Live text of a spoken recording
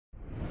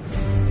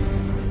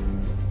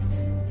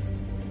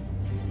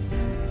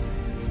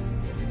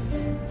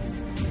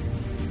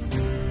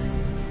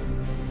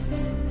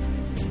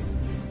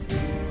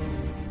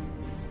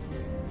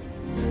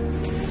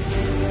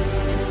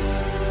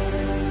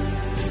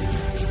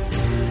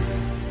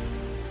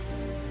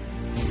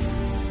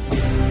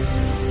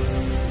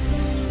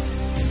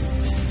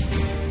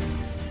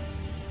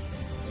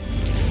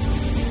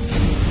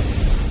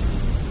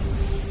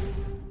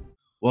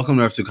Welcome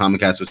to Earth 2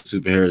 Comic Cast, where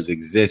superheroes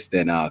exist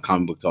and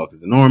comic book talk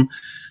is the norm.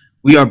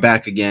 We are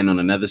back again on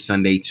another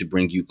Sunday to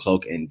bring you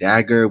Cloak and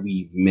Dagger.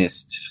 We've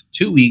missed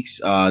 2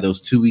 weeks. Those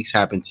 2 weeks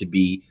happened to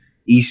be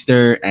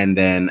Easter and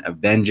then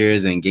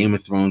Avengers and Game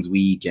of Thrones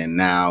week, and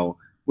now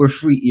we're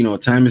free. You know,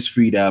 time is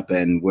freed up,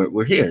 and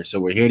we're here. So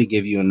we're here to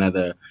give you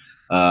another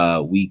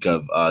week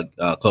of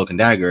Cloak and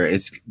Dagger.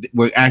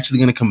 We're actually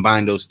going to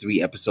combine those 3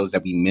 episodes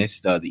that we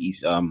missed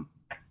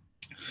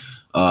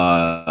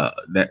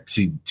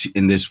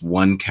in this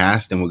one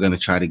cast, and we're going to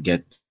try to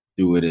get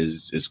through it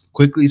as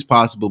quickly as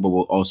possible, but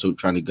we're also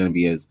going to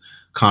be as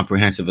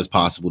comprehensive as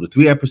possible. The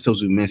 3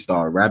 episodes we missed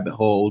are Rabbit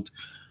Hole,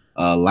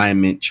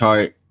 Alignment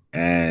Chart,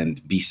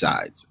 and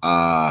B-Sides.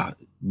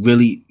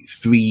 Really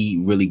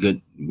 3 really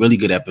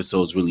good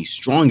episodes, really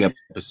strong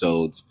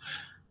episodes.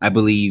 I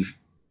believe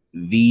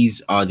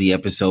these are the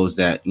episodes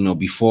that, you know,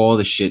 before all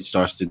the shit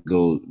starts to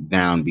go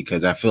down,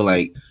 because I feel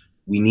like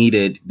we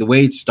needed, the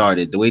way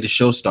the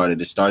show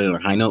started, it started on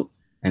a high note.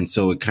 And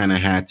so it kind of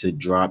had to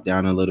drop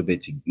down a little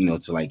bit to, you know,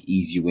 to like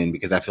ease you in,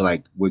 because I feel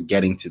like we're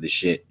getting to the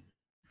shit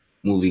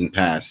moving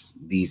past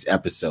these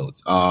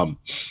episodes.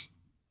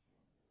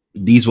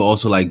 These were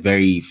also like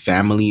very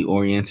family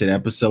oriented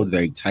episodes,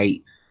 very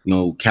tight, you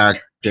know,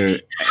 character.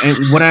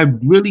 And what I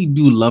really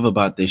do love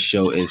about this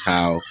show is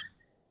how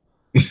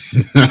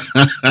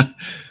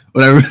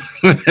what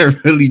I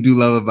really do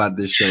love about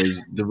this show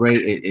is the way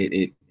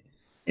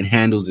it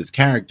handles its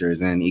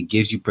characters, and it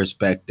gives you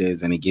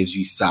perspectives, and it gives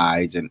you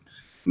sides. And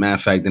matter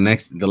of fact,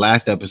 the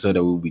last episode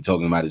that we'll be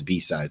talking about is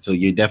B-Side, so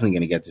you're definitely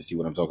going to get to see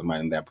what I'm talking about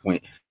in that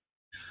point.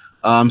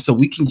 So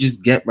we can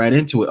just get right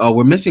into it. Oh,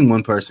 we're missing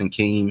one person,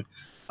 Keem.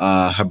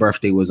 Her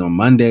birthday was on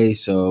Monday,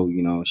 so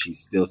you know she's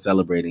still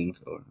celebrating,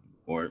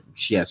 or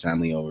she has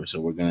family over,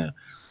 so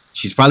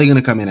she's probably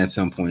gonna come in at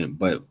some point.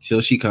 But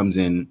till she comes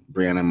in,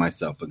 Brianna and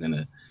myself are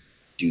gonna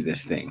do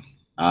this thing.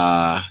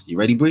 You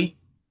ready, Bri?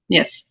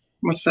 Yes.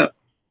 What's up?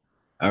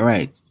 All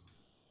right.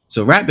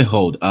 So Rabbit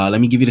Hole,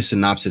 let me give you the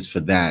synopsis for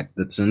that.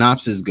 The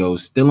synopsis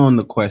goes, still on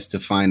the quest to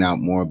find out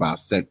more about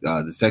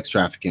the sex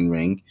trafficking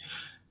ring,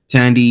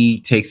 Tandy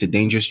takes a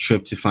dangerous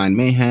trip to find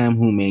Mayhem,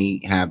 who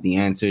may have the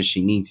answers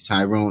she needs.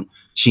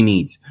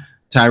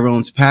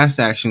 Tyrone's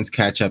past actions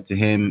catch up to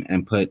him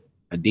and put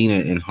Adina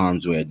in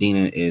harm's way.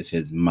 Adina is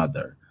his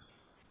mother.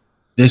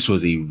 This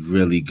was a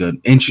really good,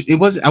 I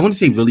wouldn't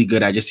say really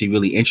good, I just say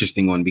really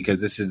interesting one,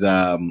 because this is,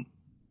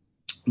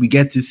 we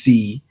get to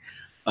see,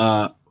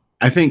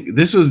 I think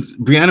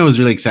Brianna was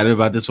really excited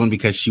about this one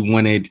because she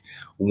wanted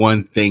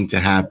one thing to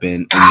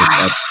happen in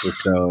this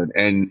episode,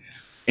 and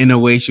in a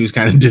way she was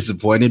kind of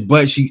disappointed,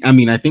 but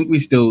I think we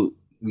still,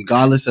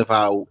 regardless of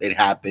how it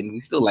happened, we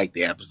still like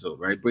the episode,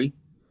 right, Bri?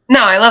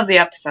 No, I love the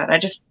episode. I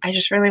just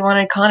really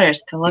wanted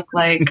Connors to look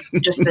like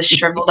just this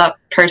shriveled up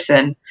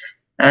person,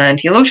 and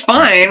he looked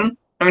fine.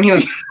 I mean, he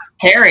was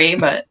hairy,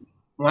 but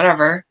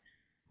whatever.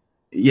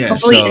 Yeah.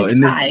 Hopefully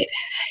inside.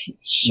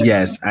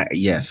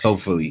 Yes,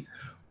 hopefully.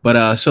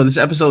 But so this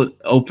episode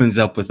opens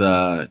up with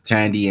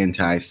Tandy and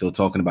Ty still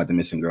talking about the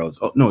missing girls.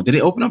 Oh no, did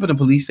it open up in a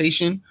police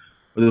station?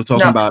 Or they were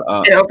talking about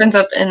it opens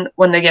up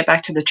when they get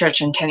back to the church,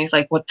 and Tandy's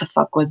like, "What the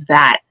fuck was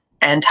that?"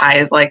 And Ty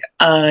is like,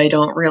 "I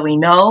don't really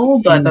know,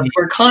 but that's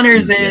where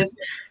Connors is.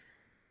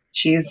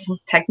 She's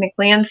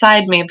technically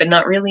inside me, but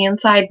not really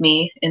inside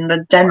me in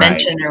the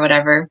dimension or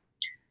whatever."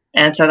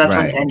 And so that's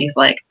when Tandy's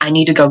like, "I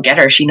need to go get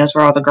her. She knows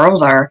where all the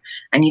girls are.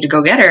 I need to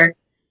go get her."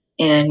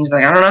 And he's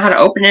like, "I don't know how to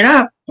open it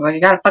up." I'm like,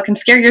 "You gotta fucking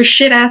scare your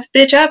shit ass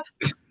bitch up."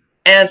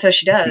 And so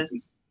she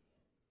does.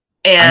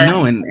 And I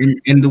know,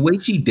 and the way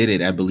she did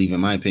it, I believe, in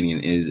my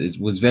opinion,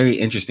 was very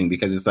interesting,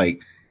 because it's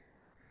like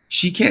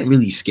she can't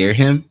really scare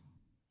him,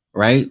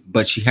 right?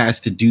 But she has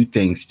to do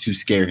things to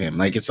scare him.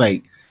 Like, it's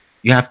like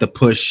you have to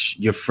push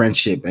your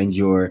friendship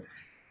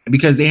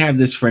because they have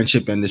this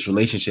friendship and this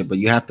relationship, but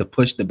you have to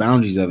push the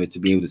boundaries of it to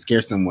be able to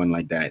scare someone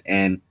like that.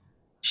 And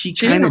she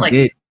kind of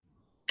did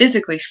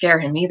physically scare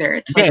him either.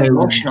 It's like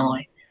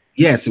emotionally.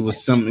 Yes, it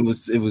was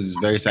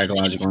very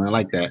psychological, and I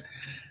like that.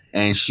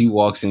 And she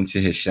walks into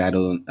his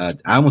shadow. I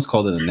almost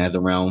called it a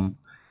nether realm.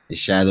 His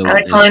shadow. I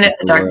like calling it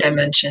the dark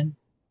dimension.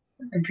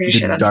 I'm pretty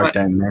sure that's dark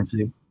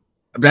dimension.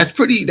 That's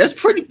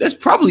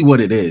probably what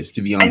it is,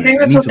 to be honest. I think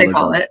that's what they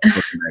call it.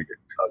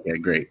 Okay,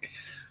 great.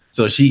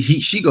 So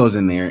she goes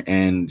in there,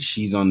 and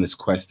she's on this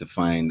quest to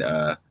find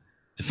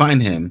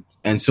him.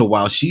 And so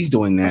while she's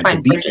doing that,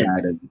 the B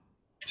side of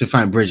to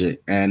find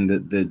Bridget, and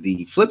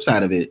the flip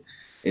side of it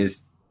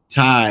is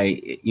Ty,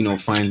 you know,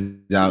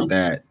 finds out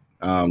that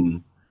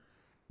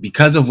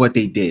because of what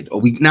they did,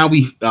 we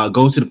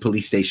go to the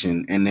police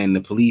station, and then the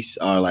police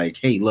are like,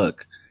 "Hey,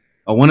 look,"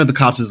 one of the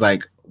cops is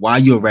like, "Why are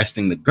you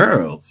arresting the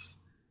girls?"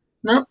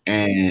 No.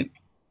 And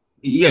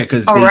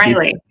because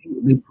O'Reilly.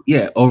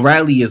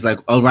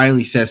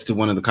 O'Reilly says to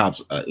one of the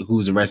cops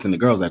who's arresting the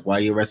girls, like, "Why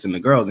are you arresting the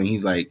girls?" And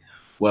he's like,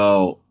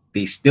 "Well,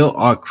 they still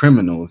are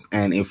criminals,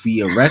 and if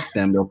we arrest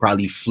them, they'll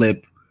probably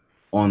flip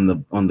on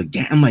the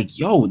gang." I'm like,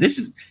 yo,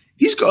 these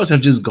girls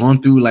have just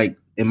gone through, like,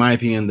 in my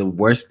opinion, the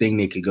worst thing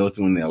they could go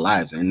through in their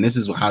lives, and this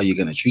is how you're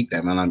gonna treat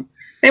them. And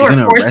They were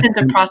forced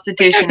into him.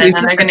 prostitution, Exactly. and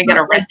then they're going to get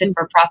arrested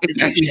for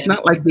prostitution. Exactly. It's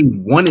not like they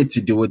wanted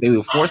to do it; they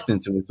were forced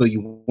into it. So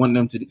you want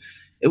them to.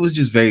 It was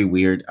just very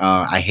weird.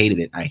 I hated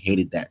it. I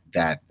hated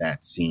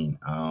that scene.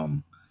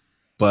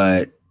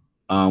 But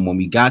when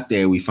we got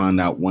there, we found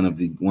out one of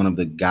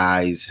the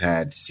guys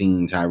had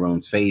seen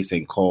Tyrone's face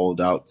and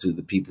called out to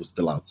the people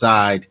still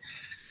outside.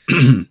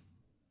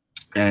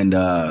 And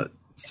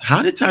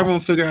how did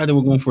Tyrone figure out they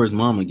were going for his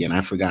mom again?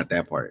 I forgot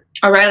that part.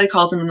 O'Reilly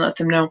calls him and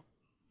lets him know.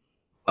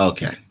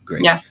 Okay,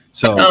 great. Yeah.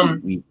 So go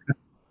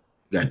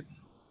ahead.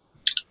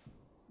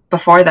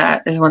 Before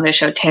that is when they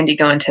showed Tandy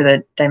go into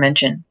the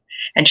dimension,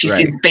 and she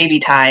sees baby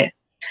Ty.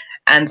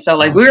 And so,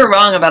 like, we were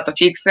wrong about the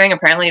Fuchs thing.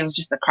 Apparently, it was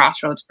just the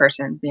Crossroads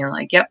person being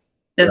like, "Yep,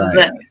 this is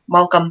it.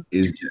 Welcome."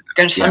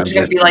 I'm just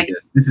gonna be like,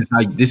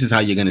 "This is how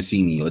you're gonna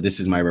see me," or "This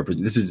is my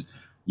This is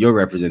your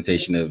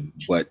representation of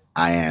what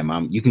I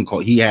am." You can call.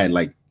 He had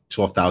like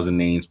 12,000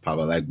 names.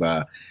 Papa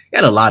Legba. He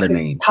had a lot of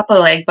names. Papa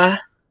Legba,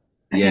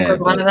 I think was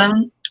one of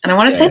them. And I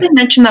want to say they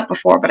mentioned that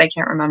before, but I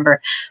can't remember.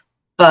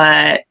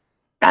 But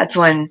that's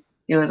when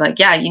he was like,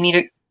 "Yeah, you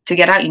need to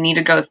get out. You need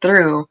to go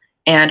through."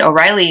 And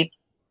O'Reilly,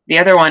 the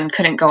other one,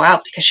 couldn't go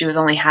out because she was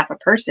only half a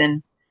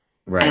person.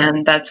 Right.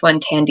 And that's when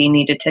Tandy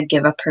needed to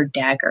give up her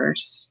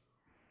daggers.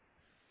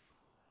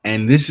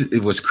 And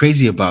what's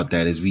crazy about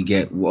that is we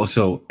get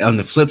also on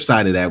the flip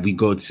side of that, we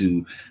go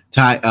to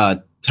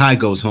Ty. Ty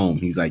goes home.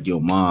 He's like, "Yo,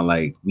 Ma,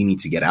 like, we need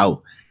to get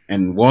out."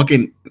 And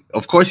walking,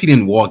 of course, he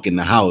didn't walk in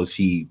the house.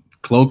 He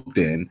cloaked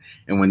in.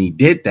 And when he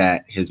did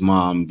that, his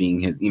mom,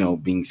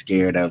 being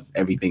scared of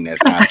everything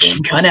that's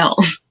happened, gun out.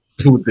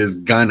 Pulled this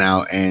gun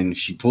out, and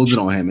she pulled it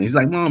on him. And he's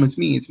like, "Mom, it's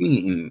me.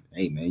 And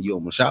hey, man, you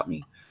almost shot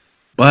me."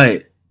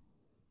 But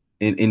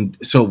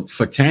so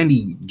for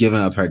Tandy giving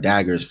up her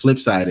daggers, flip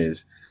side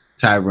is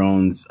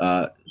Tyrone's.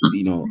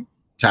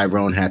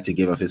 Tyrone had to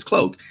give up his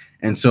cloak,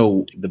 and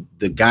so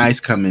the guys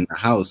come in the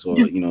house, or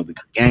the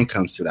gang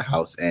comes to the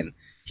house, and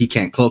he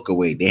can't cloak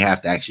away. They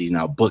have to actually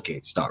now book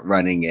it, start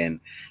running,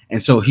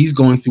 and so he's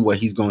going through what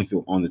he's going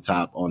through on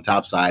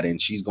top side,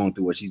 and she's going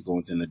through what she's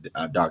going through in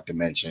the dark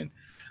dimension.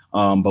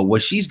 But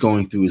what she's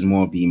going through is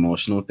more of the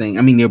emotional thing.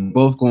 I mean, they're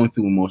both going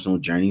through emotional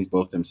journeys,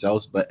 both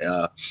themselves, but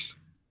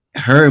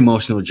her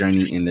emotional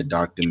journey in the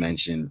dark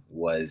dimension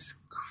was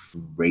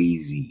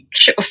crazy.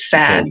 She was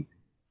sad. It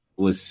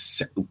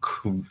was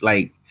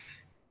like,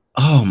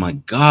 oh my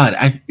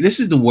God. This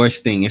is the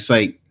worst thing. It's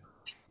like,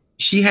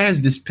 she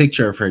has this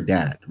picture of her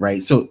dad,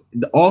 right? So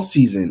all this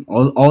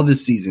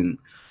season,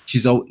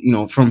 she's,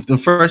 from the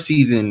first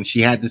season,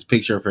 she had this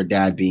picture of her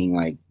dad being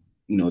like,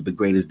 the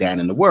greatest dad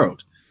in the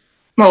world.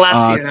 Well,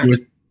 last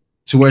season.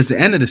 Towards the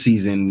end of the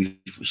season,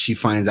 she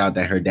finds out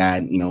that her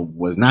dad,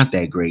 was not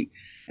that great.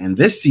 And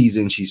this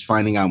season, she's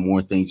finding out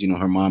more things.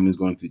 Her mom is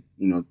going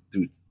through,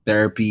 through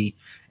therapy,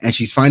 and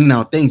she's finding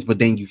out things. But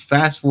then you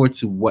fast forward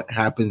to what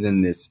happens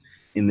in this,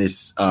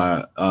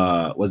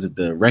 was it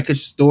the record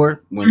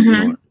store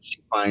when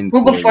she finds?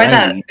 Well, before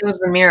that, it was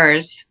the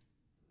mirrors,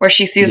 where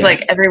she sees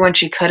like everyone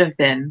she could have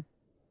been.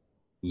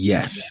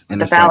 Yes,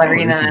 and the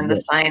ballerina and the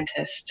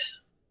scientist.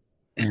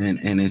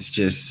 And it's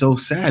just so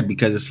sad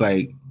because it's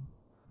like,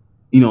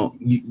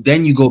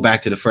 then you go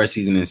back to the first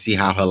season and see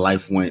how her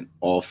life went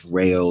off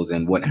rails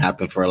and what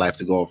happened for her life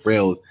to go off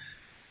rails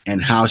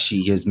and how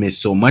she has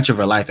missed so much of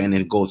her life. And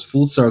it goes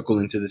full circle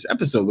into this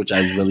episode, which I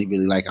really,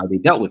 really like how they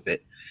dealt with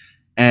it.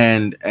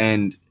 And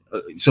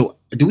so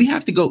do we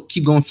have to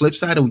keep going flip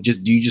side, or do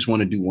you just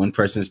want to do one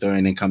person's story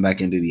and then come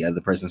back into the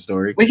other person's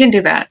story? We can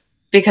do that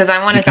because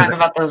I want to talk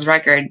about those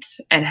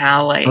records and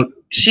how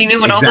she knew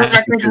what all those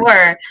records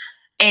were.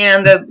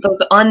 And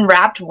those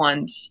unwrapped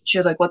ones, she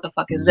was like, "What the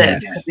fuck is this?"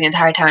 Because the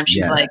entire time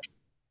she's like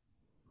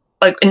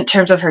in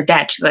terms of her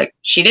dad, she's like,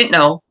 she didn't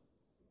know.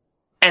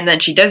 And then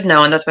she does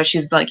know, and that's why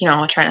she's like,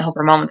 trying to help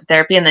her mom with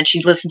therapy. And then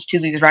she listens to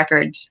these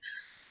records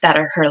that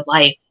are her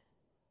life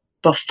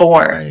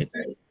before. Right.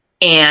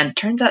 And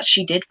turns out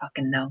she did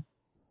fucking know.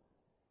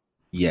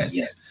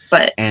 Yes.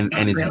 But and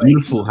it's really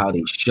beautiful how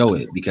they show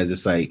it, because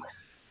it's like,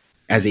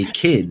 as a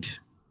kid,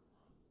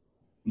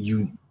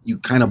 you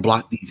kind of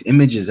block these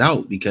images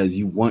out because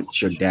you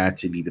want your dad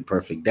to be the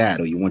perfect dad,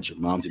 or you want your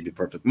mom to be the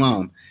perfect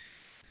mom.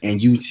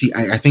 And you see,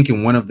 I think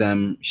in one of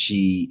them,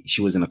 she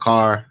was in a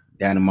car,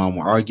 dad and mom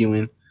were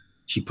arguing.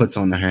 She puts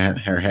on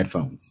her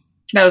headphones.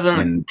 That was on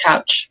the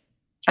couch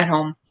at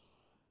home.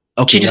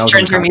 Okay, she just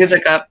turns her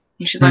music up.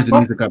 And she's turns the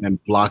music up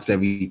and blocks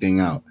everything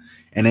out.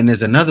 And then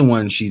there's another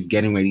one, she's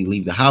getting ready to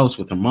leave the house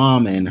with her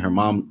mom, and her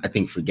mom, I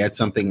think, forgets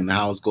something in the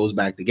house, goes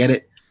back to get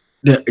it.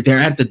 They're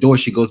at the door.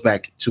 She goes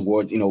back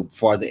towards,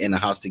 farther in the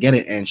house to get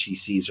it, and she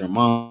sees her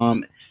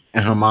mom,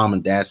 and her mom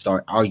and dad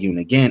start arguing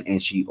again,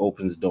 and she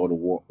opens the door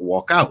to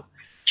walk out.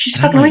 She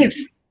just fucking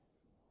leaves.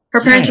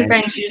 Her parents are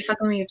fighting. She just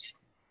fucking leaves.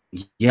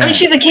 Yeah, I mean,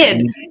 she's a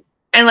kid,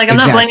 and I'm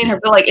not blaming her,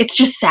 but it's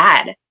just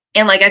sad.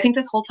 And I think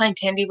this whole time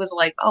Tandy was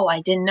like, "Oh,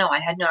 I didn't know. I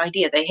had no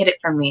idea. They hid it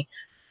from me."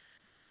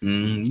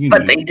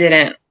 But they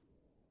didn't,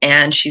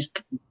 and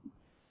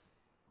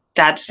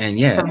that's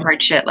some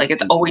hard shit.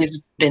 It's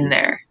always been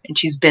there, and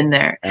she's been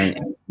there,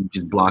 and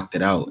just blocked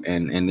it out.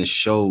 And this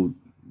show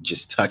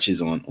just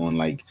touches on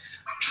like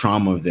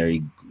trauma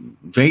very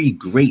very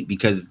great,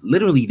 because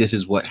literally this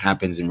is what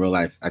happens in real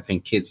life. I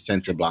think kids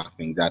tend to block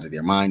things out of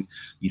their minds.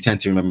 You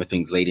tend to remember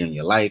things later in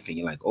your life and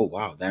you're like, oh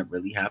wow, that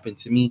really happened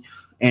to me.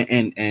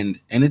 And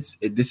it's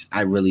this,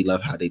 I really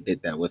love how they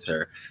did that with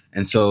her.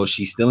 And so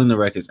she's still in the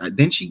records.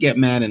 Didn't she get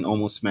mad and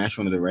almost smash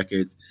one of the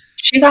records?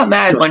 She got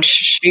mad when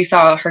she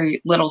saw her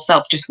little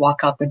self just walk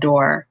out the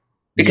door,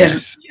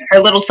 because her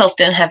little self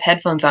didn't have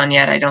headphones on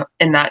yet.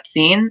 In that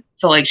scene.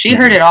 So like she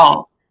heard it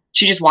all.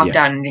 She just walked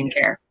out and didn't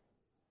care.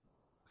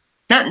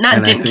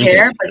 Not didn't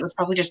care, but it was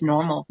probably just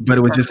normal. But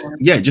it was just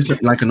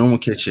just like a normal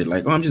kid shit.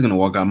 Like, oh, I'm just gonna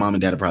walk out. Mom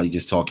and dad are probably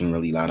just talking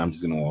really loud. I'm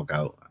just gonna walk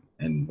out,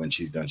 and when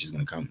she's done, she's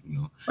gonna come.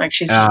 Like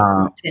she's just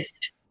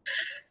pissed.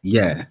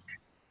 Yeah.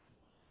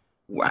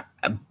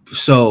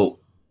 So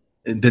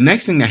the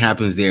next thing that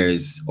happens there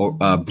is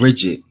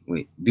Bridget.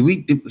 Wait,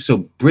 so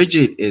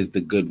Bridget is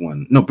the good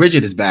one. No,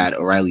 Bridget is bad.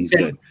 O'Reilly's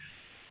good.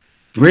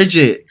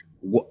 Bridget,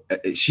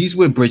 she's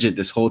with Bridget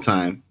this whole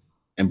time,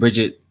 and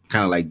Bridget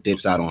kind of like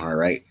dips out on her,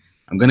 right?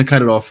 I'm going to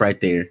cut it off right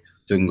there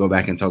so we can go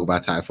back and talk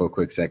about Ty for a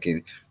quick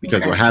second,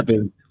 because what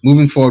happens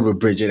moving forward with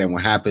Bridget and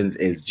what happens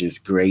is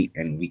just great,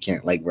 and we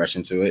can't like rush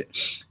into it.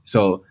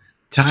 So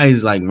Ty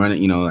is like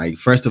running, like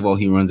first of all,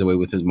 he runs away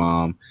with his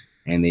mom,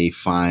 and they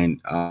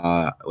find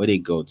where they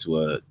go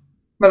to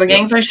the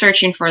gangs are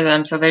searching for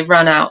them, so they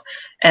run out,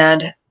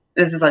 and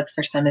this is like the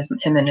first time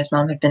him and his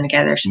mom have been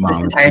together this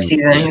entire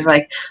season. And he's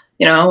like,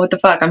 what the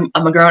fuck? I'm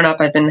a grown up.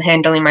 I've been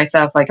handling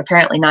myself. Like,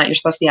 apparently not. You're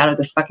supposed to be out of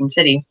this fucking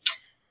city.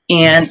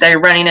 And they're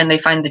running, and they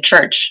find the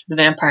church, the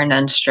Vampire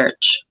Nuns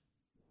Church.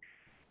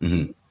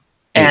 Mm-hmm.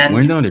 And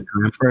weren't they on the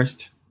tram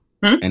first?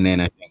 And then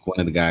I think one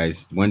of the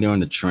guys, when they're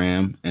on the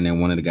tram, and then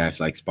one of the guys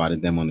like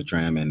spotted them on the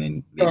tram, and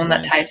then the one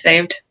that Ty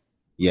saved.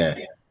 Yeah.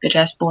 Bitch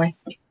ass boy.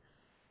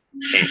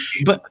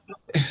 But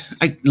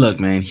look,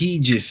 man, he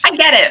just. I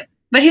get it,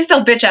 but he's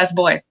still bitch ass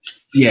boy.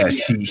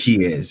 Yes,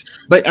 he is.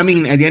 But I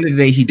mean, at the end of the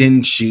day, he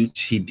didn't shoot.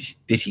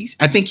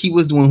 I think he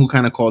was the one who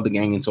kind of called the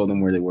gang and told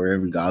them where they were,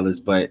 regardless.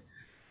 But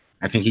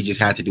I think he just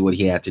had to do what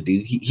he had to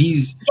do.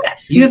 He's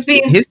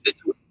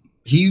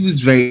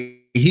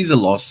a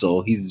lost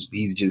soul.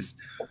 He's just.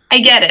 I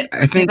get it.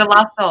 I think he's a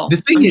lost soul. The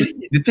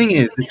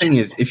thing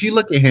is, if you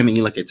look at him and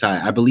you look at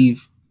Ty, I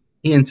believe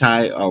he and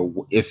Ty are.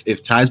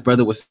 If Ty's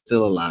brother was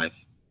still alive,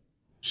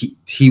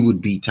 he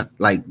would be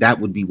like that.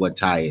 Would be what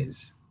Ty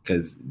is,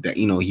 because that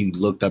he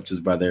looked up to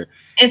his brother.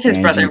 If his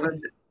brother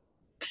was.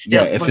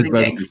 Still if his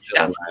brother was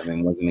still alive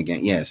and wasn't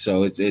again,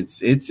 so it's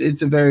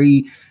a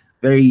very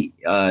very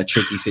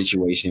tricky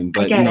situation,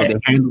 but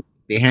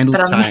they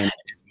handled Ty and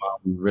his mom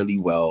really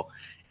well,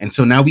 and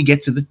so now we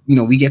get to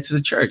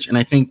the church, and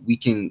I think we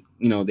can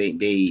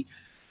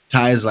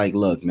Ty is like,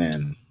 look,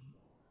 man,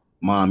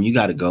 Mom, you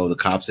got to go. The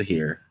cops are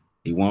here.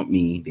 They want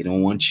me. They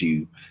don't want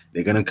you.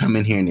 They're gonna come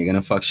in here and they're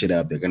gonna fuck shit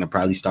up. They're gonna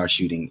probably start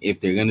shooting.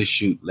 If they're gonna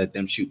shoot, let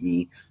them shoot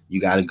me. You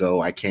got to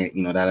go. I can't.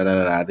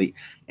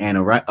 And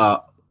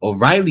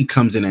O'Reilly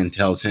comes in and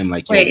tells him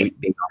like, they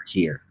are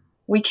here.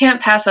 We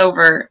can't pass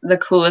over the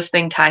coolest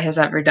thing Ty has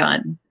ever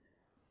done.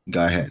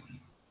 Go ahead.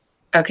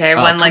 Okay,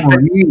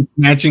 when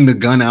snatching the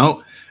gun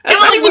out. That's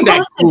not even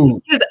that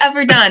cool. He's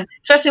ever done.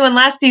 Especially when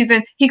last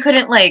season he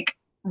couldn't like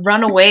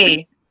run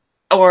away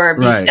or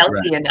be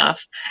stealthy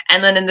enough,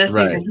 and then in this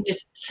season he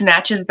just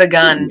snatches the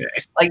gun,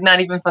 like not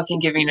even fucking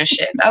giving a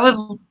shit. That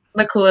was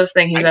the coolest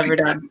thing he's ever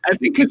done. I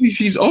think because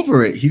he's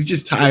over it. He's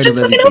just tired of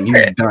everything.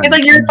 He's done. He's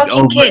like, you're a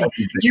fucking kid.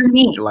 You're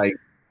me. Like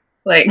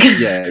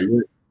yeah.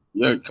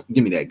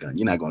 Give me that gun.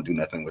 You're not gonna do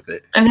nothing with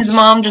it. And his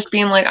mom just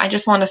being like, I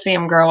just want to see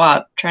him grow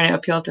up, trying to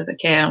appeal to the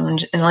kid,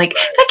 and like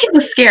that kid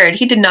was scared.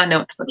 He did not know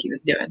what the fuck he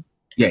was doing.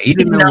 Yeah, he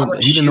didn't know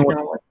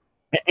what.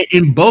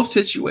 In both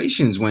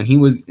situations, when he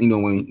was,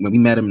 when we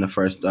met him the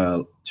first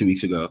 2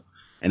 weeks ago,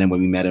 and then when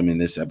we met him in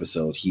this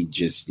episode, he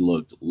just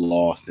looked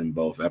lost in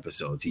both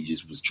episodes. He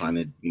just was trying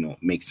to,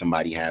 make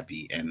somebody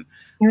happy, and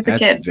he was a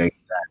kid. Very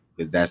sad,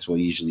 because that's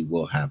what usually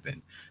will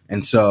happen.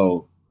 And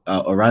so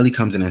O'Reilly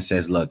comes in and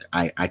says, look,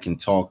 I can't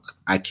talk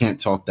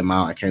them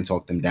out. I can't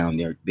talk them down.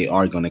 They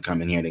are going to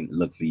come in here and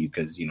look for you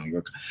because, you're.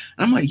 And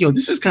I'm like, yo,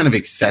 this is kind of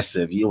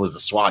excessive. It was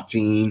a SWAT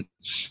team.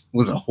 It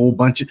was a whole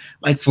bunch of,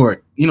 like,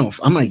 for,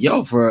 I'm like,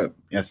 yo, for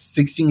a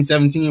 16,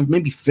 17,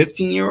 maybe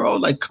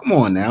 15-year-old, like, come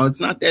on now. It's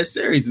not that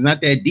serious. It's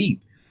not that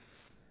deep.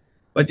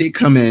 But they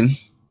come in.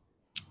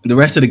 The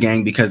rest of the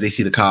gang, because they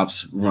see the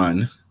cops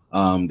run,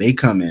 they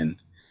come in.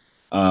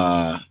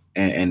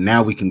 And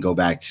now we can go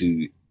back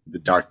to the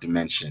dark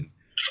dimension.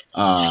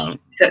 So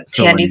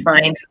Tandy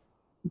finds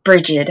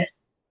Bridget,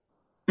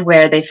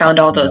 where they found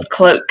all those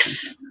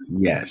cloaks.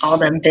 Yes. All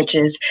them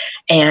bitches.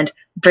 And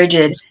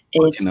Bridget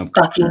is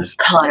fucking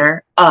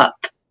Connor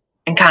up.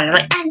 And Connor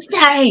like, I'm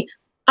sorry.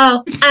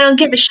 Oh, I don't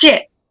give a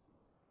shit.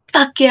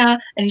 Fuck yeah.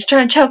 And he's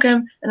trying to choke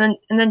him. And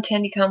then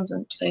Tandy comes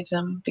and saves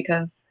him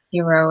because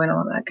hero and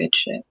all that good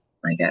shit,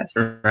 I guess.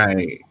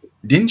 Right.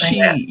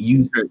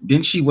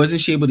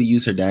 Wasn't she able to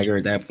use her dagger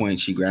at that point?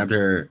 She grabbed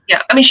her.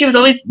 Yeah, I mean, she was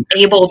always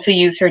able to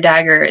use her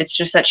dagger. It's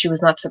just that she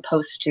was not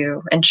supposed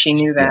to, and she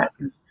knew that.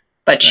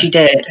 But she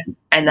did,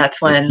 and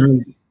that's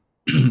when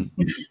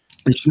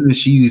As soon as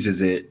she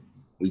uses it,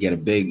 we get a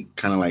big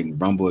kind of like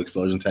rumble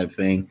explosion type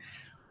thing.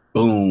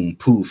 Boom,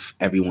 poof,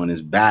 everyone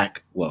is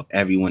back. Well,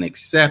 everyone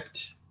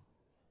except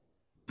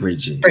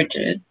Bridget.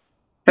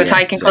 So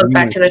Ty can close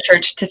back to the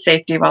church to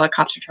safety while the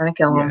cops are trying to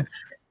kill him.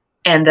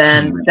 And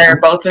then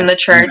they're both in the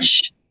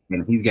church.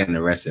 And he's getting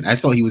arrested. I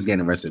thought he was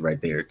getting arrested right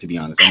there, to be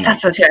honest. I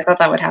thought so too. I thought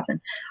that would happen.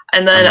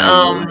 And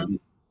then,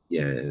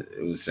 yeah,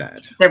 it was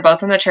sad. They're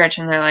both in the church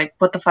and they're like,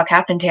 what the fuck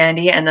happened,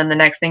 Tandy? And then the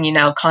next thing you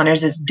know,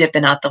 Connors is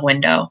dipping out the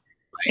window.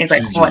 He's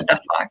like, what the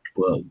fuck?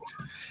 Bugged.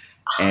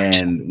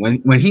 And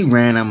when he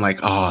ran, I'm like,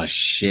 oh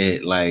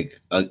shit! Like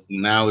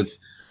now it's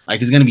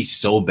like it's gonna be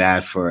so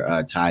bad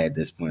for Ty at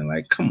this point.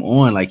 Like, come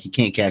on, like he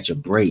can't catch a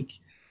break.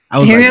 I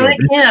was like,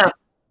 yeah.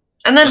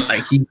 And then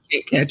like he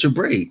can't catch a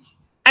break.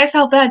 I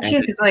felt bad too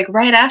because like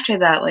right after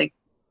that, like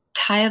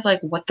Ty is like,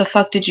 what the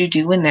fuck did you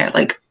do in there?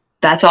 Like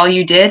that's all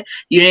you did?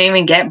 You didn't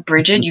even get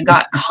Bridget. You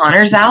got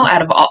Connors out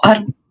out of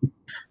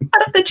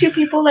the two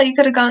people that you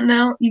could have gotten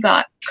out. You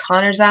got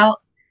Connors out.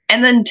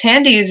 And then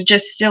Tandy is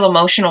just still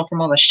emotional from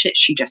all the shit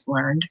she just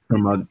learned.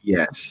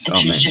 Yes.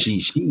 And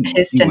she's just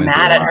pissed and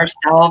mad at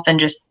herself and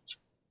just...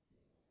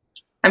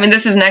 I mean,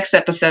 this is next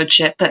episode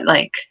shit, but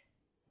like...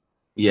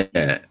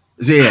 Yeah.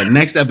 So yeah,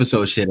 next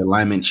episode shit,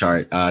 alignment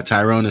chart.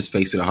 Tyrone is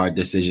faced with a hard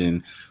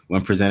decision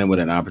when presented with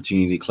an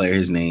opportunity to clear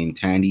his name.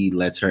 Tandy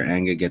lets her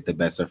anger get the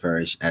best of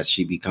her as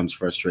she becomes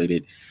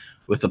frustrated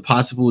with a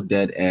possible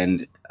dead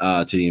end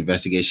to the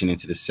investigation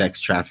into the sex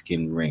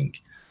trafficking ring.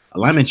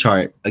 Alignment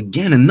chart,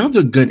 again,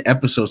 another good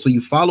episode. So you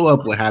follow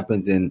up what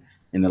happens in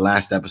the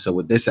last episode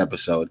with this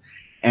episode.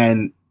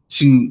 And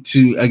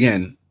to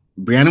again,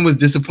 Brianna was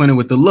disappointed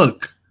with the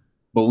look,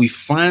 but we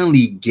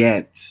finally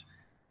get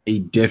a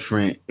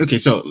different... Okay,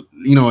 so,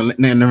 you know,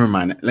 never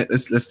mind.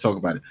 Let's talk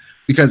about it.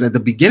 Because at the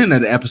beginning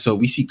of the episode,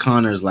 we see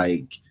Connors,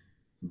 like,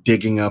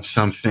 digging up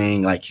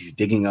something. Like, he's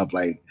digging up,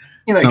 like...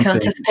 He, like,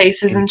 counts his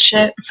paces and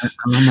shit.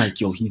 And I'm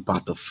like, yo, he's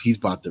about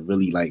to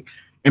really, like...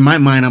 In my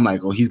mind, I'm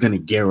like, oh, he's going to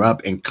gear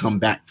up and come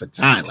back for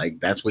Ty. Like,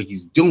 that's what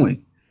he's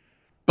doing.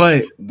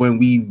 But when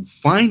we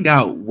find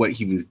out what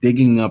he was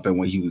digging up and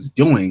what he was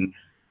doing,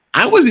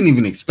 I wasn't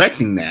even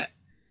expecting that.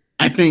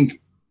 I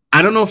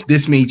don't know if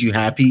this made you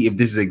happy, if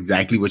this is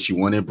exactly what you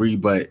wanted, Bree,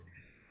 but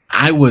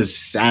I was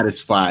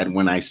satisfied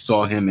when I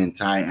saw him and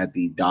Ty at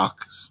the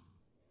docks,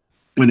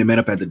 when they met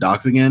up at the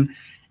docks again.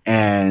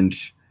 And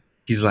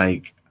he's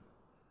like,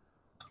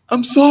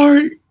 I'm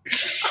sorry.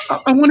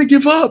 I want to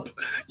give up.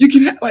 You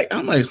can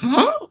I'm like,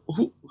 huh?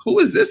 Who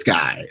is this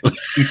guy?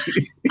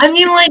 I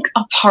mean, like,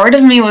 a part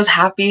of me was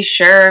happy,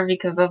 sure,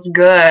 because that's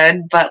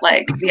good, but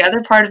like the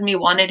other part of me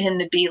wanted him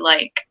to be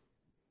like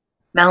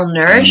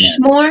malnourished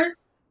more.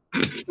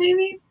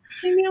 Maybe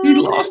he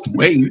lost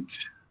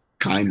weight,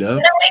 kind of.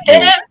 No, he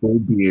didn't. Full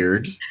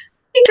beard.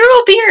 He grew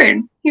a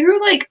beard. He grew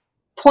like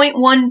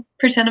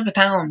 0.1% of a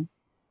pound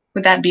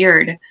with that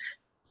beard,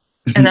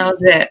 and that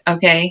was it.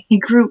 Okay, he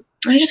grew.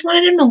 I just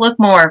wanted him to look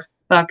more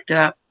fucked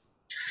up.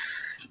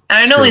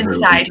 And I know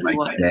inside he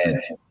was. Dead.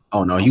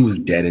 Oh no, he was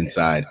dead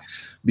inside,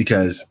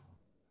 because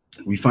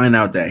we find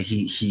out that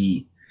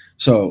he.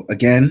 So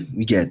again,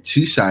 we get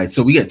two sides.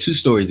 So we get two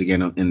stories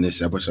again in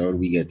this episode.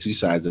 We get two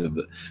sides of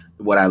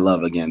what I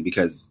love again,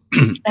 because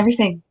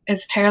everything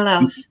is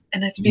parallels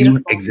and it's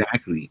beautiful.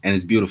 Exactly, and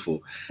it's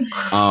beautiful.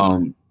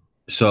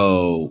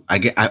 So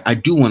I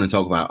do want to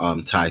talk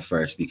about Ty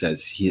first,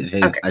 because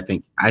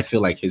I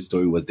feel like his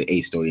story was the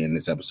A story in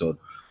this episode.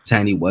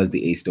 Tandy was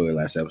the A story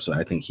last episode.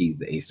 I think he's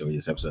the A story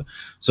this episode.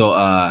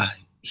 So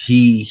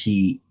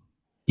he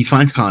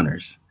finds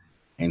Connors,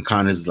 and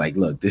Connors is like,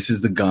 look, this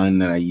is the gun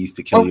that I used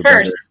to kill your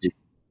brother.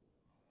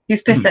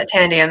 He's pissed at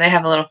Tandy and they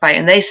have a little fight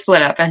and they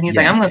split up, and he's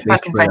like, I'm gonna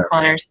fucking fight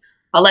Connors.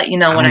 I'll let you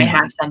know when I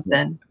have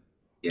something.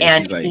 Yeah,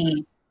 and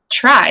he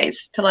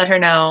tries to let her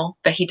know,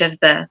 but he does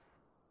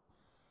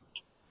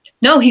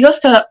no, he goes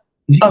to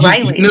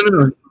O'Reilly.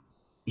 No.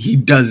 He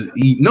does.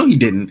 He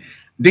didn't.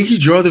 Then he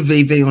draw the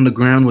Veve on the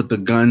ground with the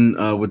gun,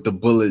 with the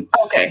bullets.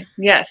 Okay,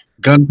 yes.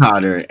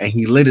 Gunpowder, and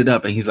he lit it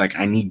up, and he's like,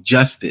 I need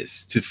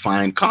justice to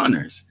find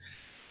Connors.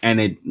 And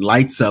it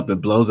lights up,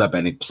 it blows up,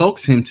 and it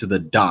cloaks him to the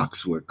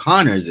docks where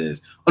Connors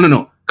is. Oh,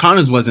 no.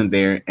 Connors wasn't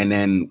there. And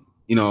then,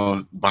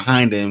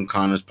 behind him,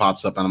 Connors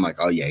pops up, and I'm like,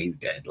 oh, yeah, he's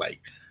dead. Like,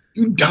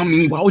 you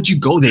dummy, why would you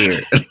go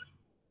there?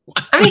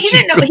 I mean, he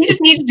didn't know. He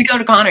just needed to go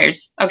to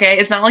Connors. Okay,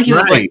 it's not like he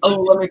was like,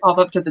 "Oh, let me pop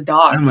up to the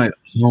docks." I'm like,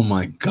 "Oh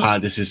my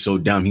god, this is so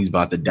dumb. He's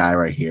about to die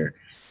right here."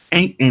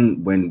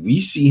 And when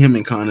we see him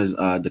in Connors,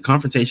 the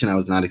confrontation, I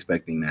was not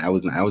expecting that. I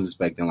was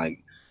expecting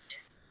like,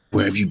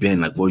 "Where have you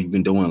been? Like, what have you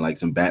been doing? Like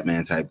some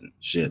Batman type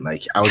shit."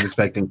 Like, I was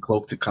expecting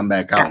Cloak to come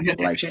back out,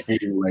 like,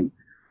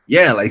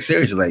 yeah, like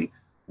seriously, like,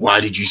 why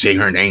did you say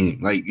her name?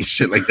 Like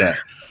shit like that.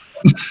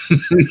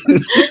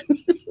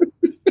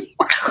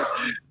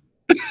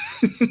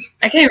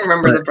 I can't even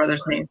remember the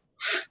brother's name.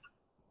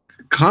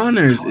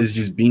 Connors is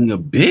just being a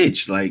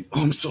bitch. Like,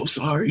 oh, I'm so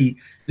sorry.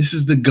 This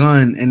is the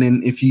gun. And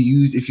then if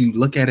you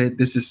look at it,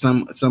 this is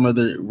some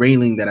other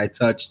railing that I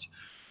touched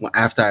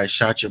after I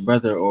shot your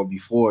brother or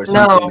before, or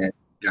something that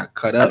got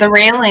cut up. The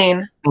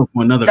railing. For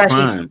another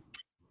crime.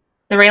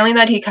 The railing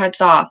that he cuts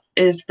off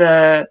is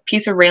the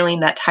piece of railing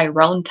that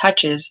Tyrone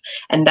touches,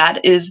 and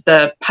that is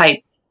the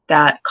pipe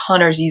that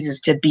Connors uses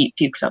to beat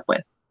Fuchs up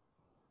with.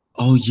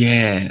 Oh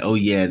yeah.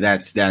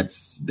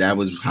 That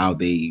was how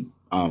they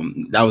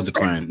that was the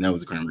crime. That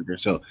was the crime right there.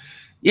 So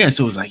yeah,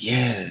 so it was like,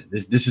 yeah,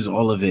 this is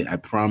all of it. I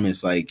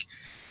promise. Like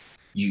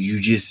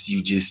you just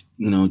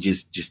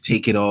just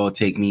take it all,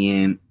 take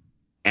me in.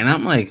 And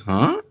I'm like,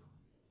 huh?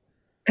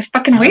 It's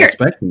fucking Not weird.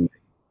 expecting it.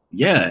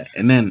 Yeah.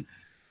 And then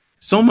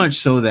so much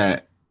so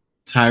that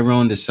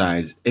Tyrone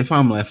decides, if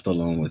I'm left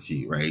alone with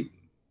you, right,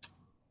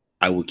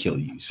 I will kill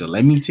you. So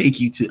let me take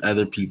you to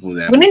other people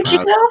that Wouldn't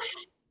you go?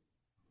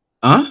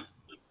 Huh?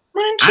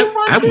 Wouldn't you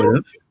want I to? would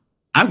have.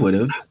 I would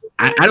have.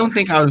 I don't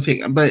think I would have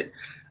taken, but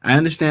I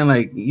understand,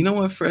 like, you know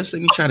what, first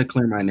let me try to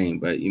clear my name,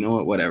 but you know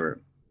what, whatever.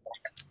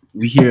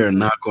 We here are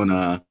not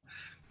gonna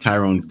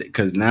Tyrone's,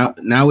 because now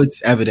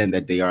it's evident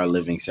that they are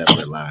living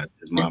separate lives,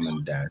 his mom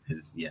and dad.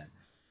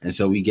 And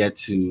so we get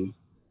to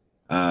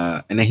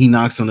and then he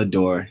knocks on the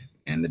door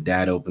and the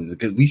dad opens it,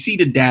 because we see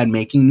the dad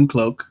making new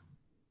cloak.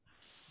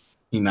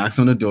 He knocks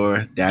on the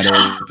door, dad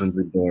opens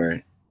the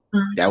door.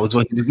 That was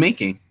what he was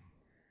making.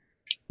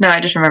 No, I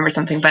just remembered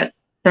something, but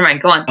never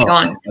mind. Go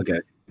on. Okay.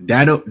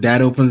 Dad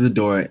opens the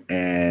door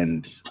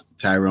and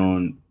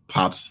Tyrone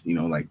pops,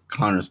 like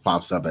Connors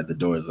pops up at the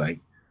door. Is like,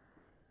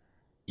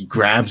 he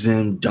grabs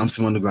him, dumps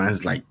him on the ground,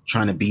 is like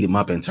trying to beat him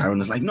up, and Tyrone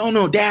is like,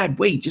 no, Dad,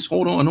 wait, just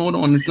hold on.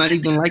 It's not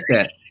even like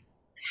that.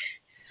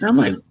 And I'm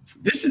like,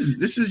 this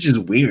is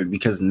just weird,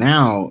 because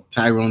now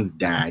Tyrone's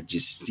dad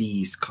just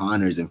sees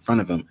Connors in front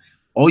of him.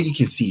 All you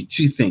can see,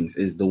 two things,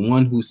 is the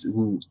one who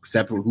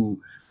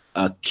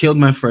killed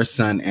my first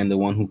son, and the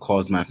one who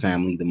caused my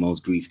family the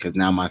most grief, because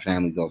now my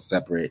family's all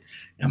separate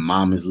and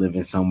mom is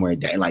living somewhere.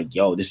 Dad, like,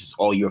 yo, this is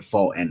all your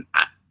fault. And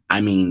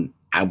I mean,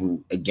 I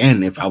would,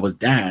 again, if I was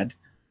dad,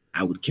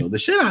 I would kill the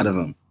shit out of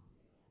him.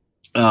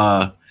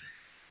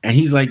 And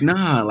he's like,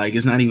 nah, like,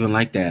 it's not even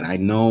like that. I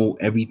know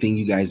everything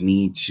you guys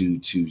need to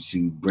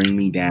bring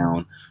me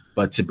down,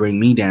 but to bring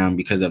me down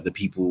because of the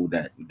people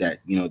that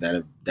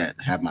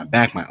have my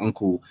back, my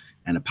uncle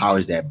and the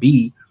powers that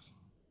be,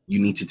 you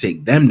need to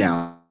take them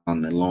down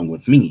along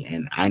with me,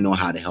 and I know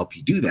how to help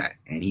you do that.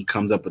 And he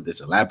comes up with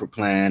this elaborate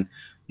plan.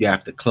 You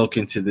have to cloak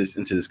into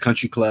this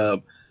country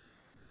club.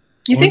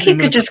 You think he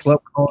could just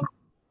club called?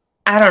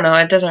 I don't know.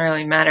 It doesn't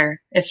really matter.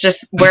 It's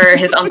just where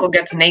his uncle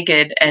gets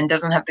naked and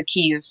doesn't have the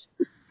keys.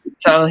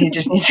 So he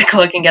just needs to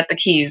cloak and get the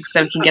keys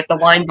so he can get the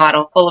wine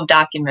bottle full of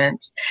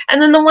documents.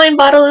 And then the wine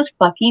bottle is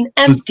fucking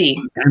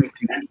empty.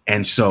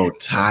 And so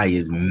Ty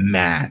is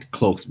mad.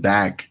 Cloak's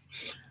back.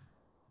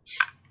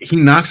 He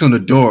knocks on the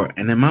door,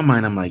 and in my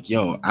mind, I'm like,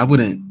 yo, I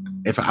wouldn't,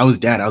 if I was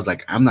dad, I was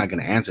like, I'm not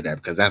going to answer that,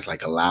 because that's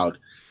like a loud,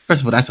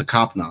 first of all, that's a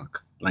cop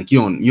knock. Like, you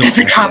don't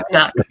answer cop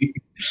that.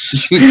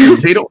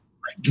 Knock. They don't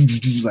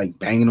like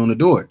banging on the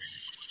door.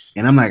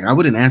 And I'm like, I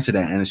wouldn't answer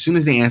that. And as soon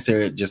as they answer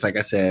it, just like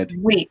I said,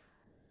 wait,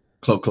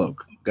 Cloak, go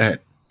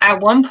ahead.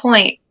 At one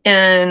point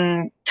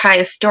in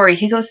Ty's story,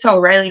 he goes to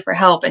O'Reilly for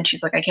help, and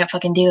she's like, I can't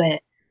fucking do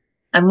it.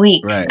 I'm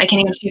weak. Right. I can't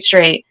even shoot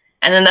straight.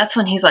 And then that's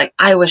when he's like,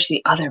 I wish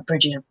the other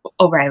Bridget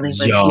O'Reilly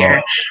was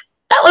here.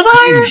 That was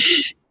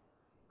harsh.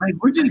 Like,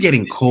 we're just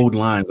getting cold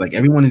lines. Like,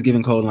 everyone is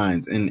giving cold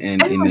lines in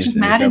this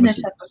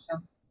episode.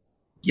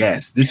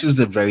 Yes, this was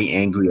a very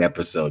angry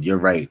episode. You're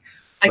right.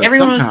 Like, but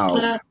everyone was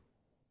split up.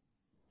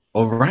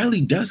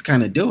 O'Reilly does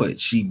kind of do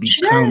it. She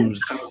becomes.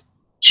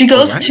 She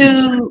goes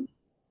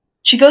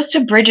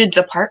to Bridget's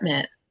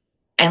apartment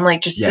and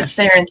like just sits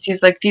there and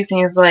sees like Fuchs,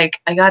 and he's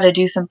like, I gotta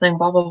do something,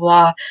 blah blah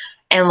blah,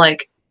 and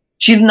like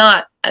she's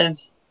not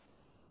as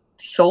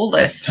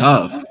soulless, as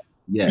tough,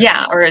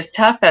 or as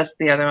tough as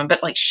the other one,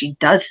 but like she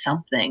does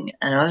something,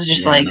 and I was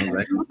just like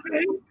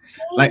okay.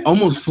 Like,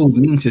 almost fooled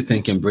me into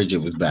thinking Bridget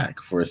was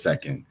back for a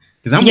second,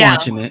 because I'm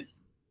watching it,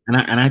 and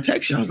I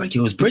text you, I was like,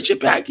 yo, is Bridget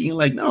back? And you're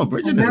like, no,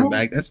 Bridget isn't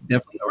back. That's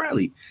definitely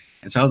O'Reilly.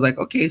 And so I was like,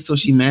 okay, so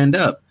she manned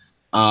up.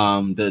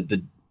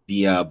 The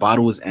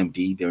bottle was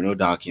empty. There were no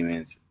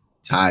documents.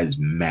 Ty's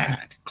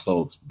mad.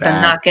 Cloak's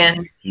back.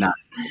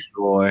 Knocks on the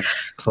door.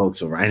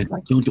 Cloak's around. He's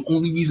like, yo, the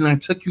only reason I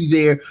took you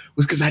there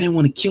was because I didn't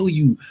want to kill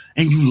you,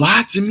 and you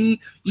lied to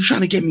me. You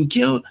trying to get me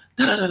killed?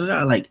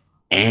 Like,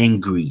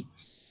 angry.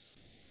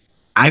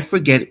 I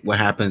forget what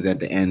happens at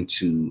the end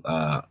to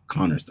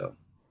Connors, though.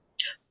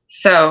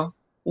 So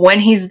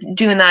when he's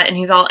doing that and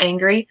he's all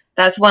angry,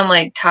 that's when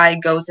like Ty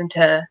goes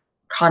into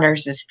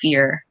Connors'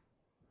 fear.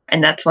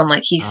 And that's when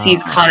like he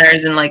sees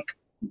Connors in like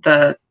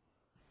the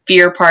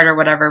fear part or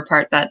whatever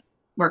part that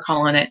we're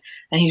calling it,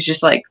 and he's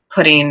just like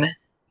putting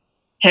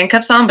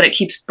handcuffs on, but it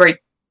keeps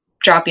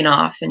dropping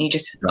off, and he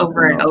just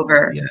over and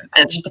over, and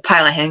it's just a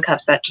pile of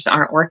handcuffs that just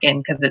aren't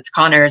working because it's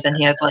Connors, and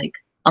he has like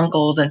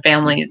uncles and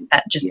family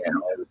that just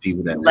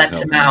people that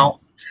lets him out.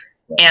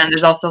 And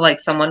there's also like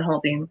someone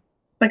holding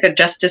like a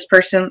justice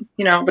person,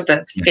 with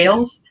the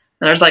scales,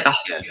 and there's like a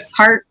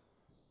heart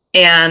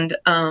and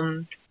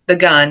the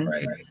gun.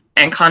 Right.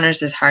 And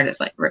Connors' heart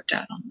is like ripped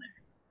out on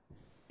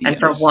there. And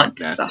for once,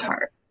 the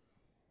heart.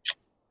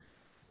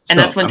 And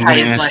that's when Ty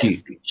is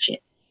like,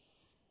 shit.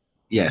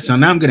 Yeah, so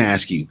now I'm going to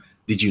ask you,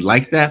 Did you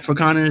like that for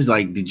Connors?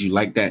 Like, did you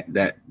like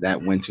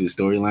that went to a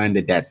storyline?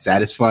 Did that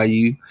satisfy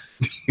you?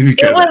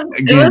 Because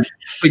It again, was.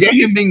 forget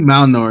him being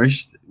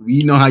malnourished.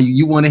 You know how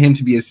you wanted him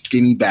to be a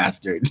skinny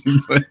bastard.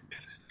 But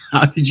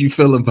how did you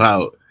feel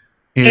about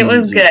It him?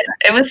 was Just good.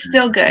 It was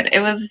still good.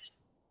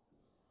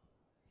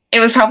 It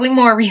was probably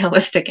more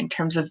realistic in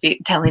terms of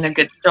telling a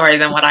good story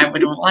than what I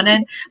would have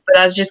wanted, but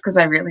that's just because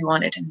I really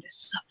wanted him to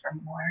suffer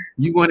more.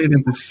 you wanted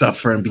him to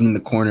suffer and be in the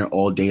corner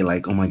all day,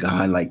 like, oh my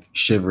god, like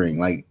shivering.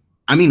 Like,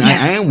 I mean,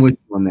 Yes. I am with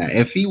you on that.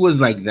 If he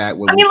was like that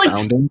when we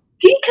found him,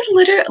 he could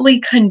literally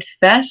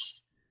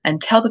confess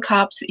and tell the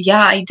cops,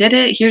 "Yeah, I did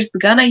it. Here's the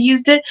gun. I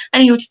used it,"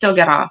 and he would still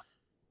get off.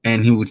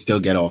 and he would still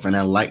get off. And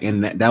I like,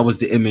 and that was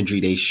the imagery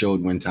they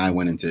showed when Ty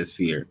went into his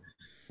fear,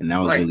 and that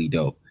was really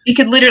dope. He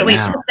could literally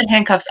put the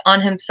handcuffs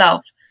on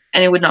himself,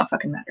 and it would not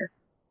fucking matter.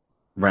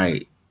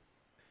 Right.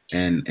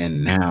 And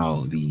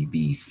now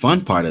the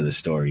fun part of the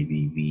story,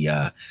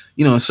 the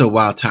you know, so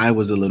while Ty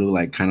was a little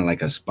like kind of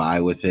like a spy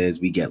with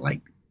his, we get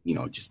like, you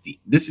know, just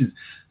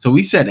so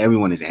we said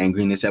everyone is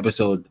angry in this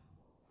episode.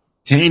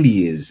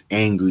 Tandy is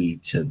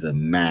angry to the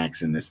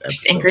max in this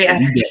episode. She's angry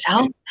at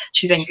herself.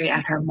 She's angry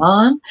at her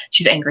mom.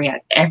 She's angry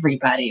at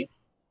everybody.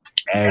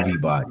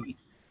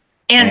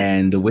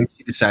 And the way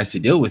she decides to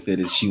deal with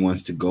it is she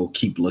wants to go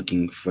keep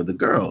looking for the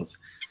girls.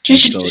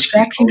 She's just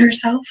distracting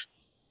herself.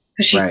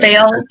 Because she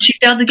failed. She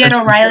failed to get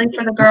O'Reilly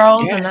for the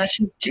girls. And now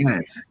she's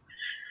just...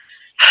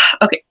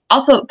 Okay.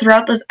 Also,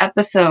 throughout this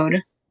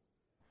episode,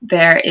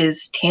 there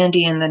is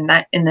Tandy in the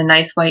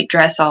nice white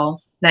dress,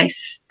 all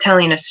nice,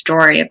 telling a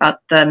story about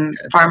the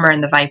farmer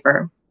and the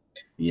viper.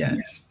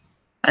 Yes.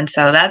 And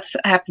so that's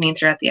happening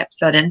throughout the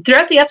episode. And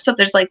throughout the episode,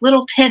 there's like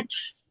little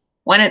tints.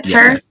 When it's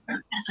her,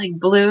 it's like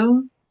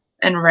blue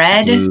and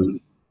red. And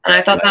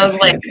I thought that was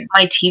like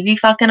my TV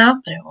fucking up,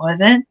 but it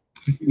wasn't.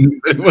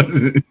 It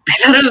wasn't.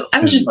 I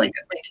was just like, is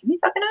my TV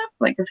fucking up?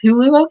 Like, is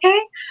Hulu okay?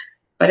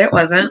 But it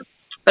wasn't.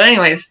 But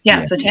anyways,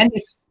 so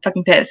Tandy's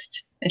fucking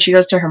pissed. And she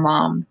goes to her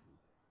mom.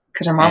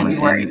 Because her mom was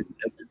worried.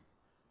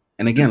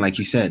 And again, like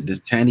you said,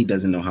 this Tandy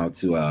doesn't know how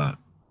to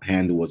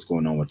handle what's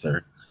going on with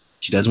her.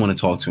 She doesn't want to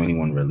talk to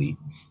anyone really.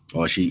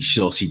 Or she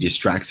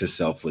distracts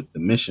herself with her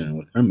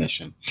mission.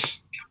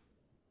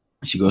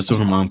 She goes to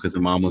her mom because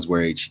her mom was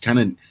worried. She kind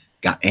of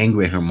got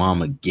angry at her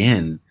mom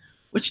again.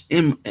 Which,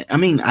 I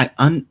mean,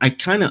 I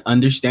kind of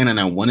understand and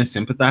I want to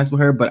sympathize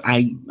with her, but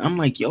I'm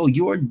like, yo,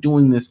 you're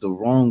doing this the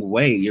wrong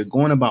way. You're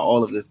going about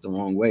all of this the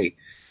wrong way.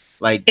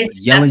 Like,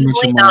 it's yelling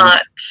at your mom.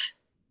 Not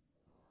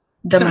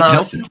the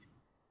most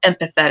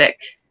empathetic.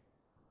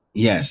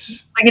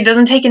 Yes. Like, it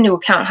doesn't take into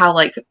account how,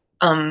 like,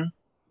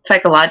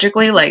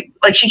 psychologically, like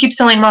she keeps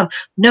telling mom,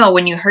 no,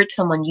 when you hurt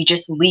someone, you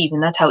just leave,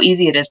 and that's how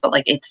easy it is. But,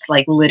 like, it's,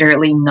 like,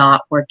 literally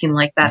not working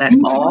like that at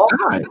all.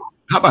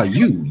 How about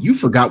you? You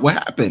forgot what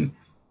happened.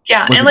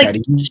 Yeah, and like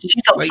she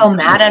felt so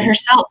mad at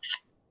herself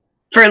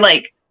for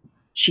like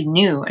she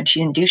knew and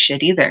she didn't do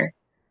shit either.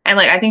 And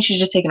like I think she's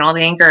just taking all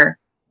the anger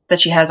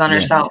that she has on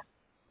herself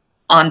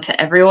onto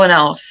everyone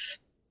else.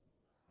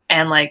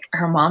 And like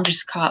her mom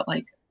just caught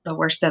like the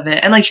worst of it.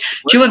 And like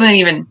she wasn't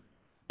even,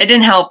 it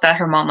didn't help that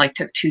her mom like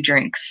took 2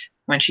 drinks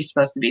when she's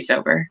supposed to be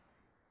sober.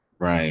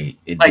 Right.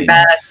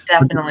 That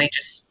definitely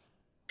just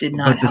did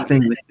not help.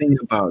 But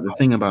the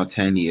thing about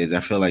Tandy is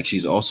I feel like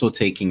she's also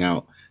taking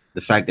out the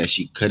fact that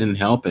she couldn't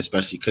help,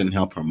 especially couldn't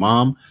help her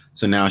mom.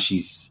 So now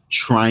she's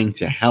trying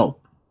to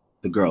help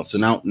the girls. So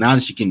now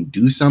that she can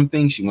do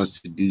something, she wants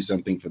to do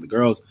something for the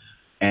girls.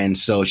 And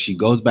so she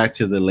goes back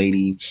to the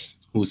lady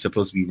who's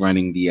supposed to be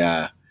running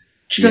the...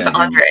 she goes to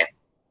Andre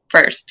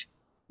first.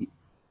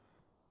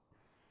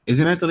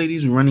 Isn't that the lady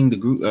who's running the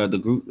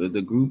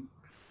group?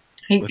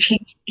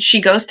 She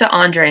goes to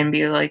Andre and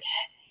be like,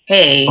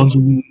 hey. Oh,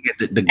 and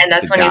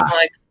that's when he's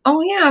like, oh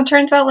yeah, it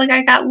turns out like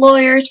I got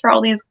lawyers for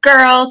all these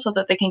girls so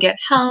that they can get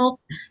help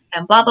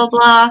and blah blah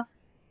blah,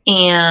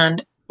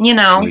 and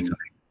I'm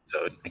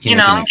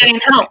getting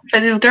help for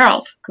these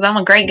girls because I'm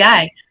a great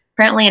guy.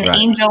 Apparently, an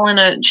angel in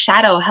a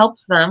shadow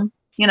helps them.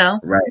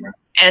 Right.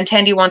 And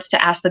Tandy wants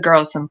to ask the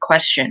girls some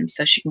questions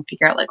so she can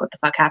figure out like what the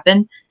fuck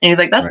happened. And he's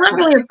like, that's not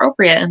really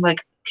appropriate. And like,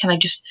 can I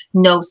just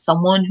know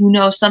someone who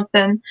knows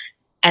something?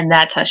 And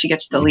that's how she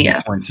gets to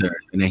Leah. And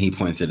then he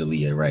points her to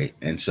Leah, right?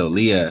 And so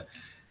Leah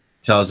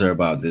tells her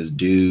about this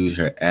dude,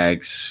 her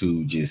ex,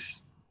 who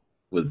just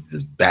was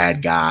this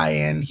bad guy,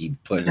 and he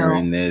put her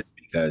in this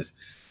because...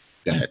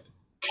 Go ahead.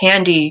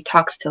 Tandy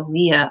talks to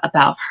Leah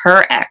about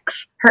her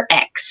ex. Her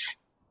ex.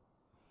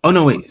 Oh,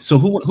 no, wait. So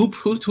who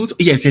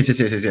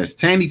yes.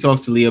 Tandy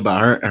talks to Leah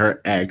about her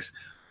ex.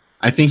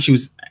 I think she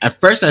was... At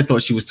first, I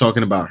thought she was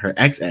talking about her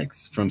ex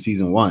from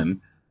season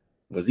 1.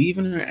 Was he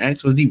even her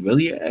ex? Was he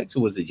really her ex,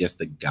 or was it just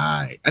a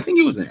guy? I think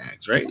it was an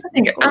ex, right?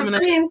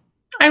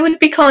 I would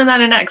be calling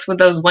that an ex with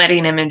those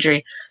wedding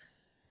imagery.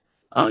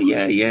 Oh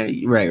yeah,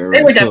 right.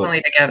 They were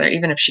definitely together,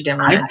 even if she didn't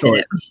want to admit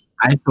it.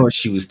 I thought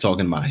she was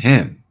talking about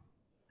him.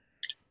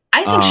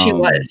 I think she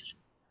was.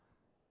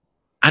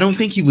 I don't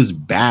think he was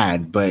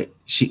bad, but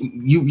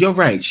you're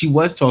right. She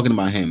was talking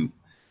about him.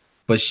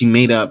 but she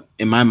made up,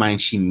 in my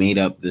mind, she made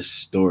up this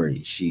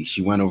story.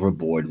 She went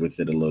overboard with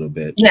it a little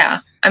bit. Yeah.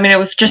 I mean, it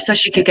was just so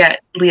she could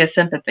get Leah's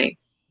sympathy.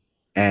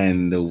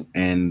 And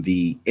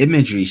the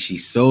imagery she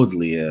sold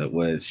Leah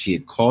was she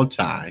had called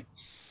Ty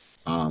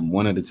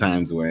one of the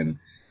times when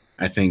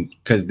I think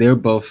because they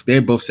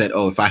both said,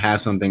 oh, if I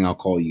have something I'll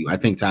call you. I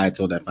think Ty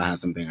told her if I have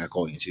something I'll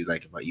call you, and she's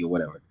like, about you,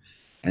 whatever.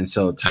 And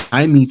so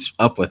Ty meets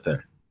up with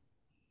her,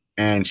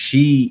 and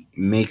she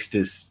makes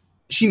a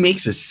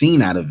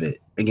scene out of it.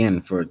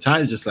 Again, for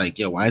Ty's just like,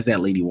 yo, why is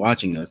that lady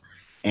watching us?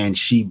 And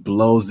she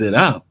blows it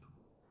up.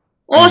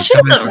 Well, she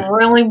doesn't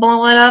really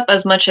blow it up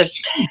as much as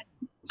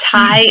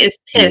Ty is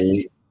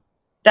pissed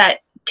that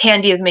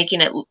Tandy is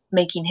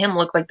making him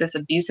look like this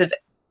abusive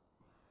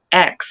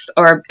ex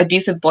or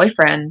abusive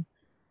boyfriend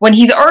when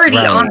he's already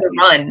on the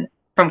run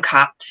from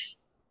cops.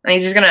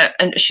 And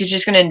she's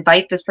just gonna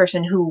invite this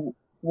person who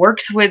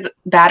works with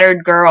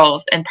battered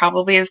girls and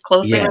probably is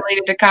closely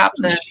related to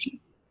cops. And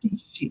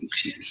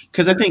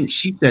because I think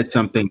she said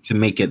something to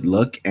make it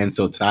look, and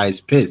so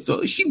Ty's pissed.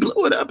 So she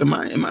blew it up in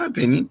my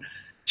opinion.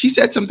 She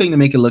said something to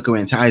make it look away,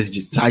 and Ty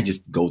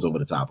just goes over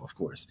the top, of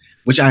course,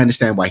 which I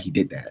understand why he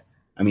did that.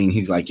 I mean,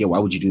 he's like, yo, why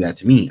would you do that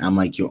to me? I'm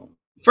like, yo,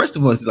 first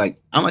of all, it's like,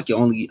 I'm like your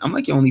only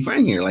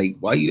friend here. Like,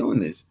 why are you doing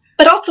this?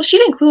 But also, she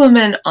didn't clue him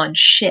in on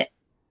shit.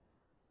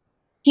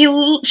 She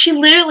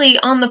literally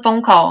on the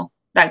phone call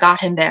that got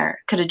him there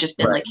could have just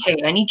been like,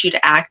 hey, I need you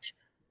to act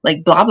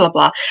like blah blah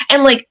blah,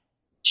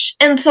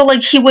 and so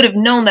like he would have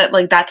known that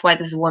like that's why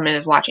this woman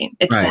is watching.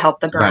 It's to help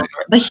the girl.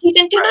 But he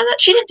didn't do none of that.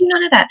 She didn't do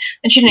none of that,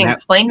 and she didn't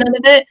explain none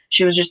of it.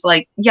 She was just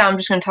like, yeah, I'm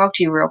just gonna talk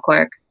to you real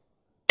quick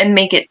and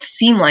make it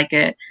seem like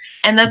it.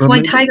 And that's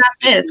why Ty got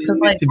this, because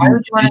like, why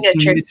would you want to get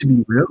tricked? To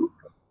be real?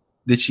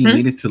 Did she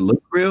need it to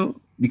look real?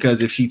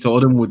 Because if she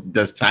told him,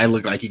 does Ty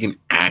look like he can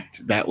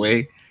act that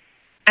way?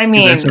 I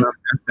mean,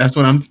 that's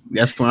where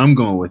I'm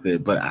going with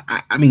it. But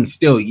I mean,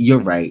 still,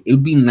 you're right. It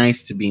would be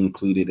nice to be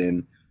included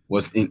in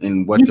what's you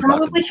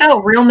probably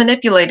felt real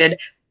manipulated,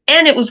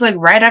 and it was like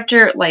right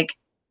after like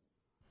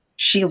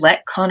she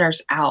let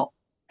Connors out,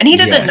 and he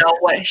doesn't know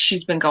what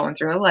she's been going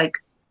through. Like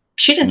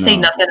she didn't say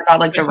nothing about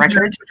like the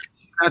records.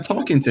 She's not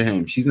talking to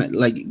him. She's not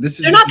like this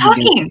is. They're not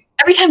talking.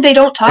 Every time they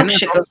don't talk,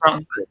 shit goes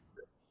wrong.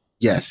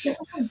 Yes.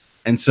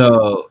 And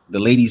so the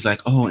lady's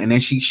like, oh, and then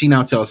she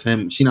now tells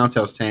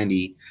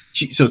Tandy.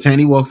 So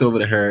Tandy walks over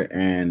to her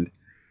and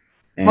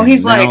well,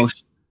 he's like,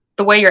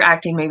 the way you're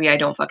acting, maybe I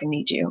don't fucking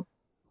need you.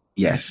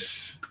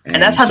 Yes.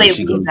 And that's how they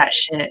leave that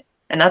shit.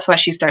 And that's why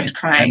she starts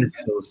crying. That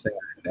is so sad.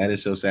 That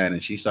is so sad.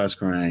 And she starts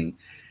crying.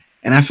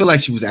 And I feel like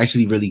she was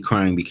actually really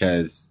crying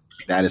because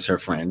that is her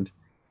friend.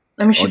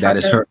 I mean, that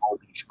is her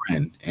only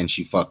friend, and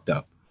she fucked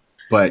up.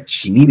 But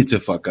she needed to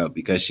fuck up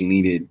because she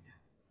needed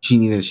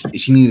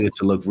it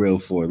to look real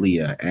for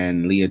Leah.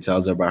 And Leah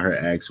tells her about her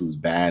ex who was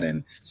bad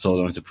and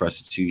sold her into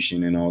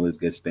prostitution and all this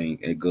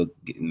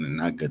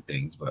not good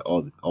things, but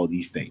all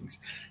these things.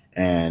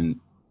 And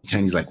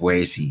Tandy's like, where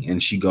is he?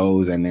 And she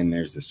goes, and then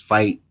there's this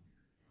fight.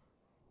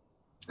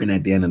 And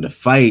at the end of the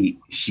fight,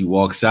 she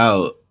walks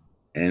out.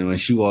 And when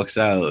she walks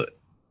out,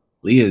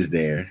 Leah's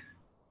there.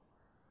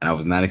 And I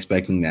was not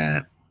expecting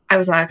that. I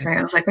was not expecting.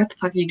 I was like, what the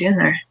fuck are you doing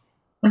there?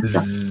 What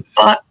the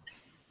fuck?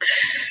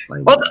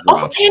 Like, well,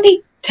 also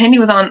Tandy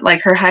was on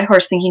like her high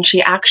horse thinking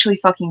she actually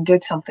fucking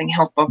did something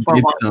helpful for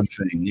once.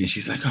 Yeah,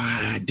 she's like, oh,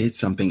 I did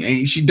something.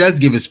 And she does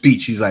give a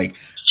speech. She's like,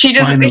 she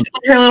does her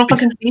little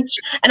fucking speech.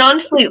 And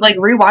honestly, like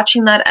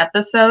rewatching that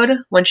episode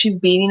when she's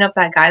beating up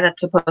that guy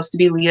that's supposed to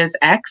be Leah's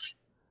ex.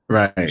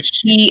 Right.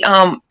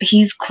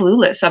 He's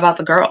clueless about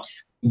the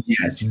girls.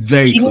 Yes,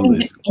 very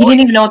clueless. He didn't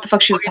even know what the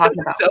fuck she was talking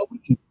about.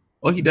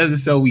 All he does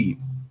is sell weed.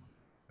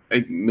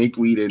 Like make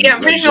weed and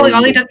I'm pretty sure like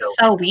all he does is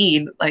sell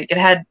weed. Like it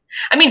had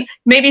I mean,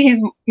 maybe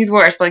he's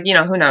worse. Like, you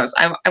know, who knows?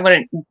 I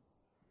wouldn't.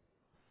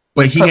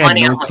 But he had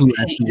no clue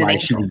as to why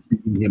she was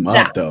beating him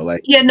up, though.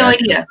 Like he had no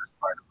idea.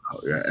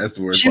 That's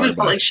the worst part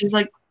about it. She's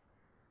like,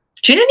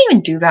 she didn't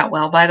even do that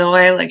well, by the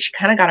way. Like, she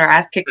kind of got her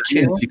ass kicked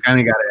too. She kind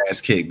of got her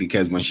ass kicked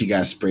because when she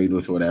got sprayed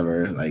with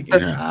whatever, like in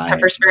her eye,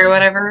 pepper spray or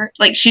whatever,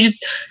 like she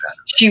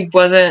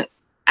wasn't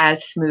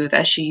as smooth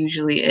as she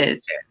usually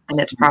is, and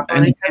it's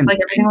probably like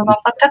everything was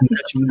all fucked up.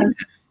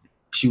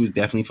 She was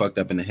definitely fucked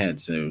up in the head,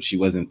 so she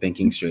wasn't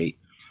thinking straight.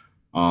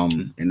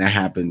 And that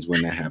happens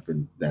when that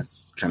happens.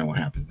 That's kind of what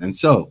happens. And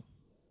so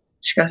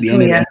she goes to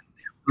Leah.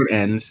 It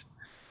ends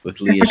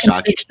with Leah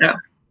shocking. Speech, though.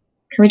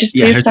 Can we just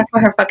talk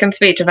about her fucking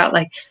speech about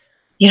like,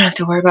 you don't have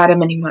to worry about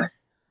him anymore.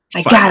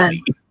 You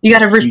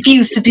gotta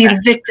refuse to be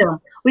the victim.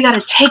 We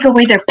gotta take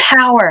away their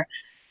power.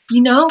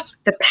 You know,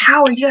 the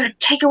power. You gotta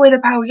take away the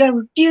power. You gotta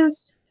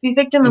refuse to be a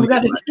victim, and we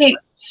gotta stay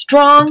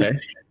strong. Okay.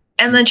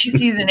 And then she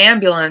sees an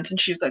ambulance,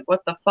 and she's like,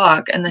 "What the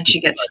fuck?" And then she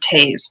gets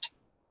tased.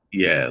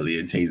 Yeah,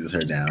 Leah tases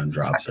her down,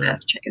 drops her.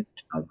 Tased.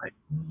 I was like,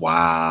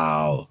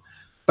 "Wow."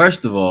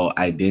 First of all,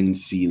 I didn't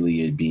see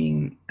Leah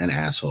being an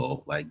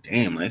asshole. Like,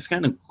 damn, that's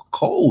kind of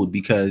cold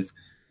because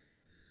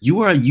you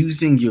are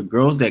using your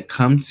girls that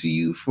come to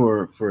you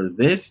for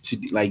this to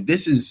like.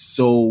 This is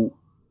so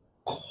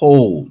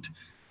cold.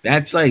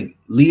 That's like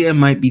Leah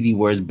might be the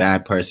worst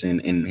bad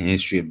person in the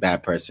history of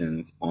bad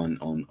persons on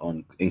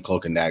in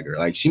Cloak and Dagger.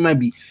 Like she might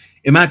be,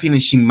 in my opinion,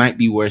 she might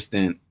be worse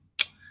than.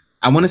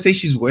 I want to say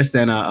she's worse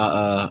than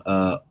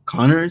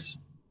Connors.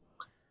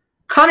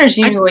 Connors,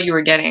 you knew what you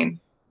were getting.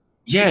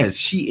 Yes,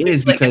 she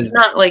is, like, because it's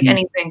not like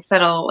anything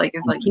subtle. Like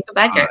it's like he's a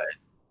bad guy.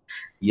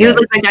 Yes. He was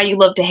like the guy you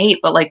love to hate,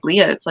 but like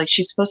Leah, it's like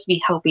she's supposed to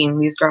be helping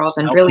these girls,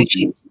 and really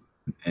she's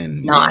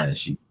not. Yeah,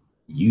 she's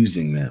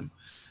using them,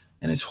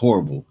 and it's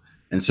horrible.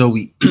 And so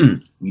we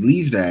we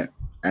leave that.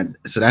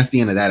 So that's the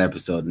end of that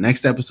episode.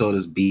 Next episode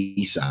is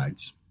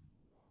B-sides.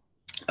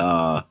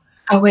 Oh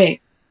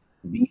wait.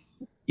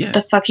 Yeah.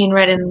 The fucking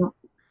red and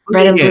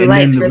blue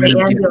lights for the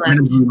ambulance. Red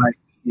and blue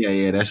lights.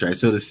 Yeah, that's right.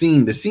 So the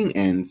scene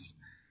ends,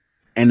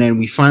 and then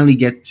we finally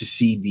get to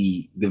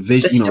see the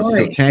vision.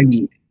 So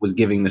Tandy was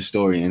giving the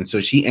story, and so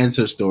she ends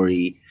her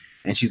story,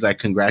 and she's like,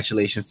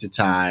 "Congratulations to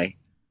Ty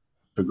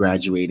for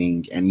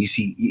graduating." And you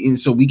see, and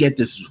so we get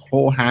this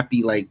whole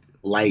happy like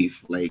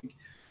life, like,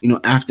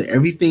 after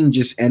everything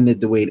just ended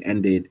the way it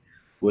ended,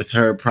 with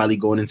her probably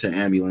going into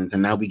ambulance,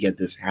 and now we get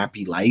this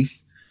happy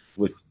life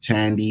with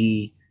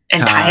Tandy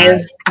and Ty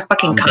is a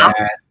fucking cop.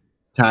 Dad,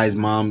 Ty's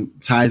mom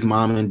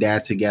and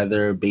dad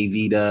together.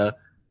 Bayvita,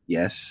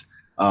 yes.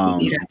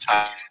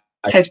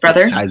 Ty's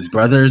brother. Ty's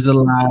brother is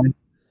alive.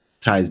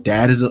 Ty's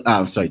dad is.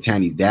 Sorry,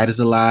 Tandy's dad is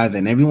alive,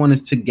 and everyone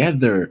is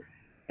together,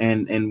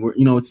 and we're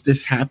it's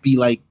this happy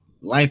like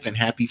life and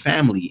happy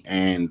family,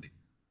 and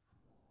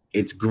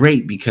it's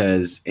great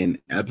because in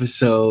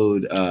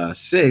episode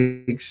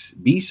 6,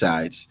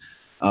 B-sides,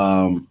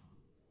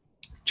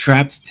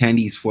 trapped,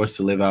 Tandy's forced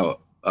to live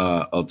out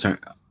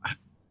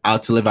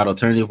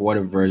alternative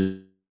water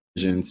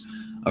versions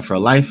of her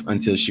life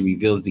until she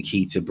reveals the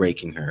key to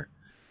breaking her.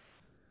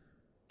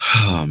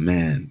 Oh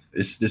man,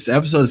 this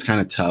episode is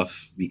kind of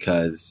tough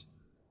because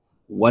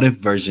what if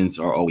versions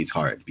are always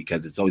hard,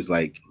 because it's always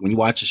like when you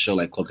watch a show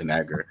like Cloak and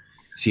Dagger,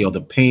 see all the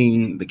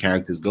pain the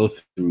characters go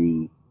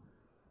through,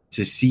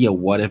 to see a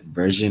what if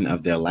version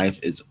of their life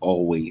is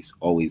always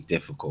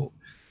difficult.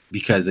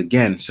 Because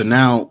again, so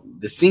now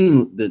the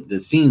scene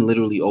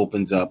literally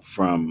opens up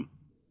from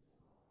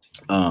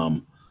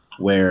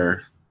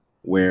where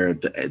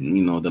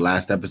the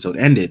last episode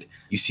ended.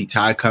 You see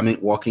Ty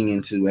walking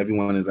into,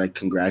 everyone is like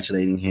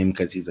congratulating him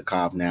because he's a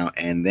cop now,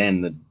 and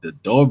then the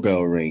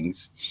doorbell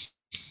rings.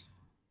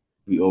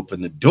 We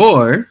open the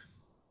door.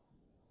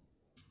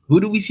 Who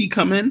do we see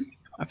come in?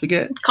 I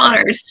forget.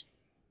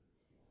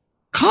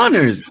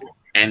 Connors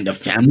and the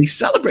family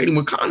celebrating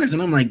with Connors,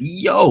 and I'm like,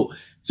 yo.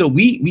 So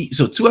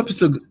so two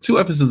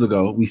episodes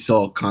ago we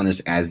saw Connors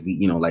as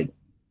the like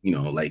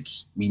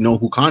we know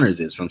who Connors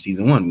is from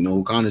season 1. We know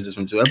who Connors is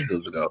from 2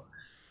 episodes ago,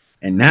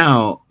 and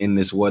now in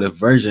this what if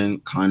version,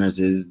 Connors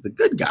is the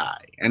good guy,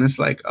 and it's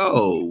like,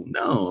 oh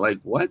no, like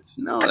what?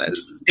 No,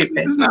 this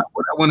is not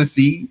what I want to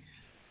see.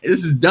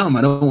 This is dumb.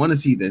 I don't want to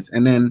see this.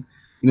 And then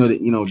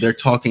they're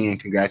talking and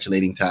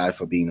congratulating Ty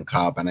for being a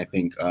cop, and I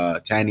think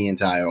Tandy and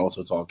Ty are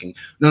also talking.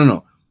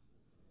 No.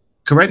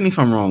 Correct me if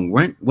I'm wrong.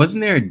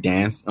 Wasn't there a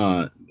dance?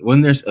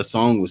 Wasn't there a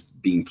song was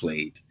being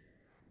played?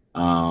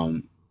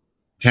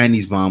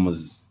 Tandy's mom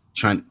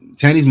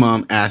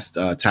asked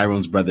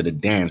Tyrone's brother to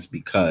dance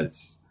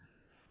because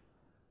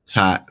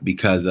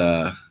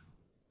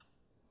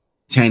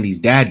Tandy's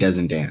dad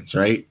doesn't dance,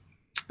 right?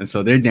 And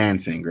so they're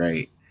dancing,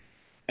 right?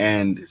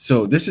 And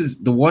so this is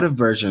the water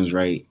versions,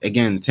 right?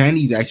 Again,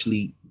 Tandy's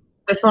actually...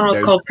 This one was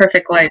called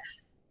Perfect Life.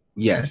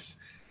 Yes.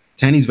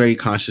 Tandy's very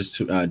conscious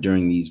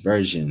during these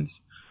versions.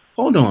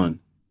 Hold on.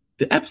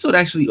 The episode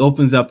actually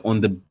opens up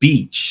on the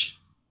beach.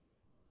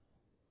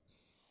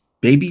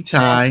 Baby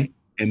Ty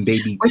and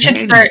baby Tandy. We should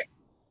start,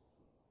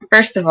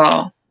 first of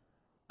all,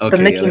 the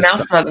Mickey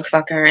Mouse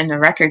motherfucker in the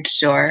record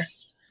store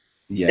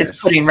is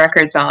putting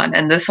records on.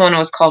 And this one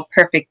was called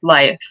Perfect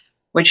Life,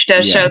 which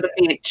does show the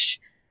beach.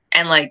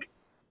 And like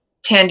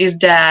Tandy's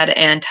dad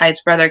and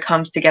Ty's brother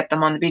comes to get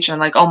them on the beach, and I'm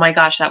like, oh my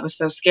gosh, that was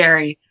so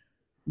scary.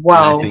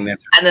 Whoa. And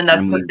then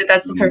that's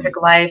the Perfect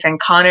Life, and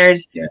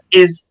Connors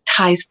is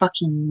Ty's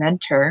fucking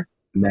mentor.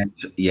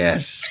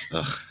 Yes.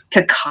 Ugh.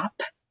 To Cop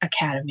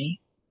Academy.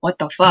 What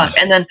the fuck?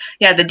 And then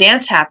the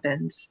dance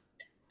happens,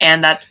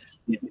 and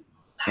that's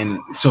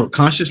so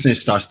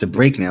consciousness starts to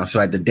break now.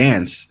 So at the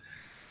dance,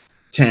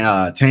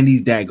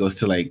 Tandy's dad goes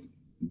to like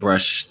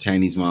brush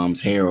Tandy's mom's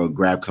hair or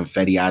grab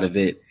confetti out of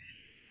it,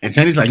 and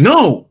Tandy's like,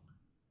 no.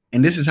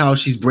 And this is how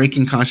she's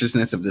breaking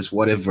consciousness of this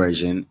what if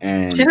version.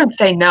 And she doesn't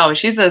say no.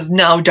 She says,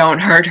 no, don't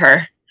hurt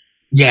her.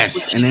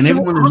 Yes. And then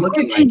everyone is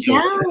looking like,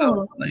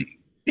 yo, like,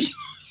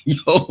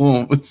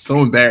 yo, it's so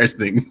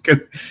embarrassing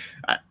because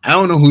I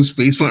don't know whose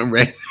face went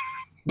red,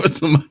 but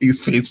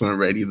somebody's face went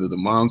red, either the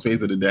mom's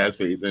face or the dad's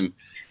face. And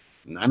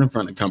not in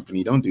front of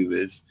company. Don't do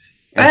this.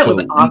 And that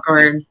was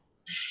awkward.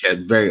 Yeah,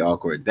 very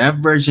awkward. That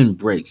version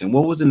breaks. And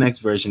what was the next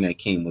version that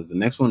came? Was the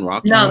next one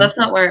Rock? No, that's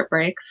not where it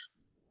breaks.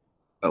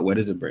 Where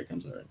does it break?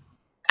 I'm sorry.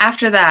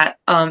 After that,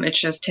 it's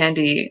just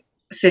Tandy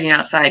sitting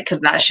outside because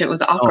that shit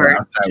was awkward.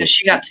 So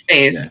she got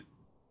space. Yeah.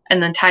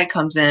 And then Ty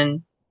comes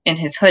in in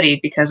his hoodie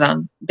because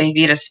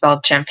Bevita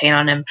spilled champagne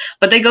on him.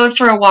 But they go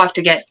for a walk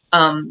to get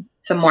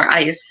some more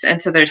ice,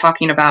 and so they're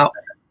talking about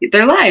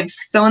their lives.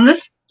 So in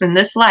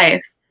this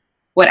life,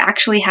 what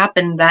actually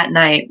happened that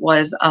night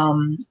was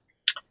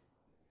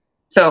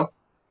so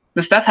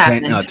the stuff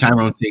happened.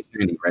 Tyrone saves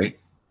Tandy, right?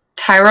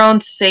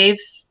 Tyrone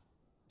saves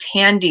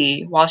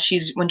Tandy when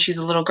she's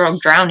a little girl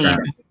drowning.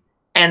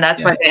 And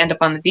that's why they end up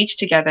on the beach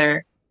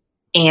together.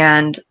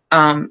 And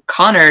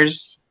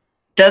Connors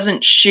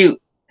doesn't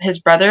shoot his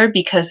brother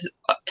because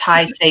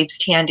Ty saves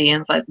Tandy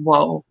and is like,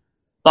 whoa,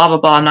 blah, blah,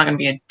 blah, I'm not going to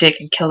be a dick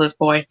and kill this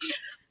boy.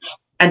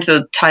 And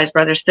so Ty's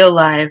brother's still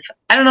alive.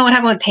 I don't know what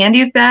happened with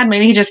Tandy's dad.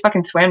 Maybe he just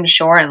fucking swam to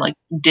shore and like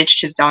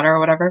ditched his daughter or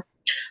whatever.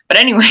 But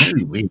anyway,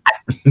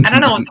 I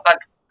don't know what the fuck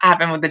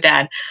happened with the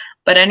dad.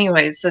 But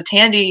anyways, so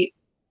Tandy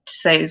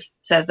says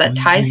that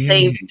Ty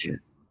saved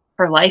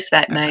her life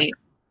that night.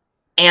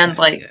 And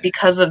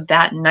because of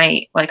that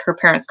night, like her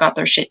parents got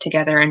their shit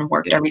together and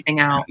worked everything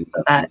out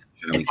so that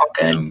it's all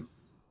good.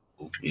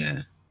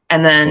 Yeah.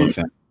 And then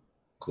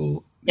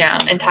cool. Yeah,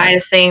 and Ty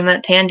is saying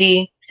that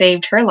Tandy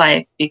saved her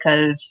life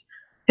because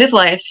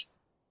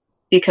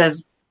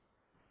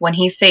when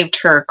he saved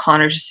her,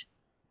 Connors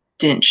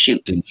didn't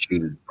shoot his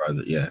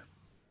brother, yeah.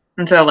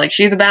 And so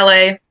she's a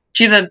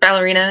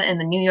ballerina in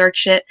the New York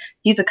shit.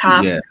 He's a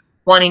cop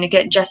wanting to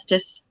get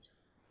justice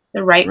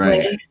the right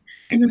way.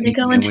 And then they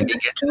go into the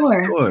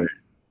store.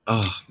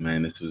 Oh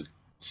man, this was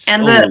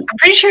I'm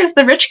pretty sure it's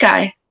the rich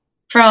guy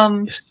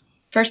from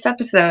first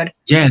episode.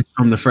 Yeah, it's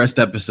from the first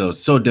episode.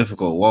 So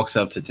difficult. Walks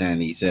up to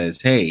Tandy, he says,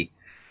 "Hey,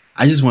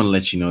 I just want to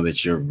let you know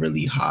that you're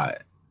really hot."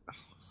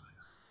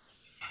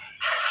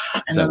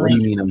 He's like, "What do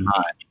you mean I'm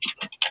hot?"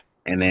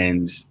 And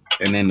then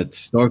the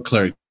store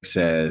clerk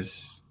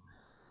says,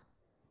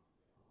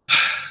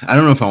 I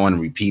don't know if I want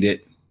to repeat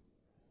it.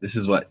 This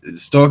is what the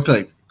store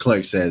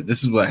clerk says.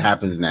 This is what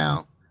happens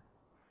now.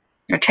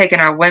 They're taking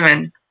our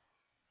women.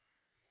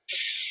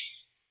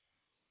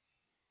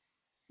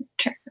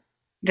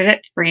 Did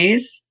it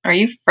freeze? Are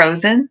you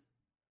frozen?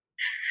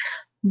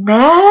 No,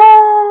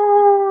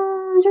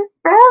 you're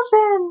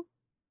frozen.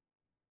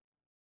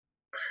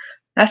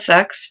 That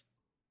sucks.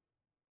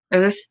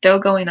 Is this still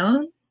going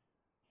on?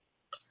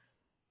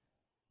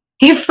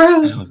 You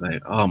froze. I was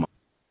like, oh my.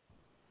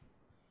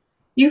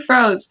 You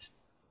froze.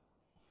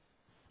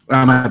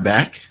 Am I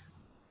back?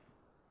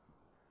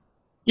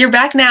 You're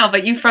back now,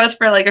 but you froze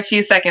for a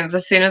few seconds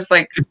as soon as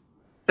so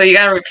you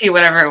gotta repeat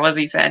whatever it was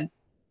he said.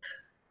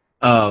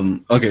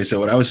 Okay, so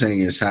what I was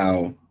saying is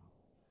how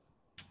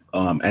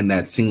and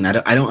that scene, I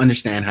don't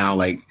understand how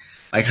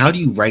how do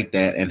you write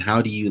that and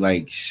how do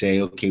you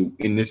say, okay,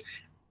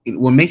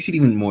 what makes it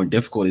even more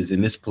difficult is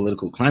in this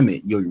political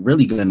climate, you're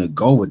really gonna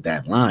go with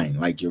that line.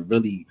 You're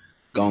really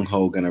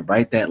gung-ho gonna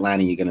write that line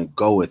and you're gonna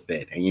go with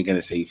it and you're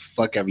gonna say,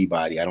 fuck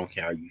everybody, I don't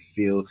care how you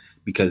feel,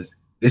 because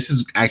this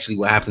is actually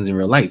what happens in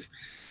real life.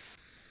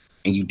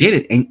 And you did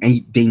it,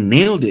 and they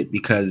nailed it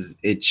because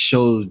it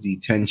shows the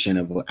tension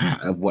of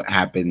what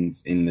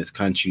happens in this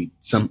country.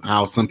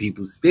 Somehow, some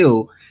people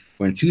still,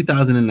 we're in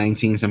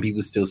 2019, some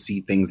people still see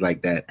things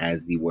like that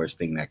as the worst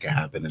thing that can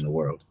happen in the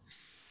world.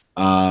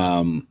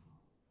 The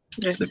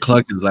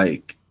clerk is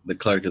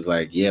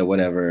like, yeah,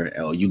 whatever.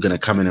 Oh, you gonna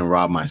come in and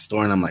rob my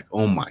store? And I'm like,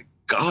 oh my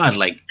god,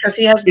 because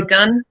he has the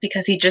gun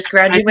because he just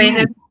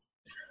graduated.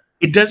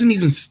 It doesn't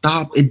even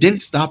stop. It didn't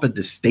stop at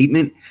the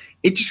statement.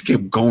 It just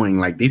kept going.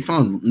 They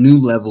found new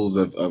levels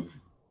of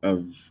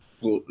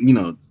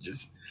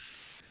just.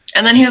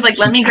 And then he was like,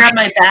 "Let me grab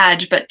my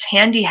badge," but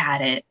Tandy had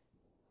it.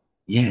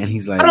 Yeah, and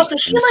he's like, but also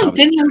she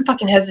didn't even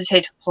fucking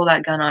hesitate to pull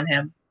that gun on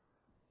him.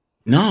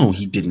 No,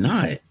 he did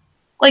not.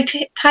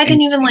 Ty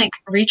didn't even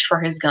reach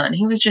for his gun.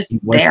 He was just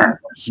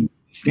there. He was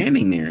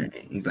standing there.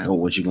 He's like, "Oh,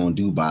 what you gonna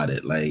do about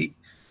it?"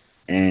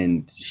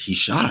 And he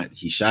shot.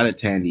 He shot at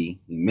Tandy.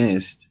 He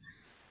missed,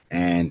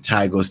 and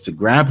Ty goes to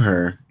grab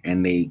her,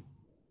 and they.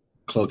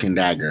 Cloak and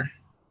Dagger.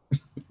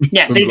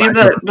 Yeah, they do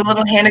the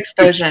little hand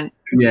explosion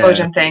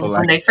thing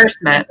when they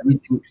first met.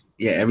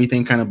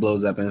 Everything kind of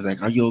blows up and it's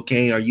like, "Are you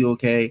okay? Are you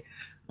okay?"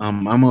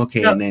 I'm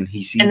okay. So, and then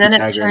he sees the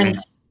dagger. And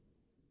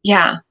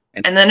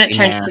then it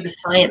turns to the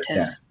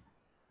scientist.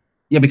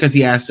 Yeah, because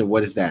he asked her,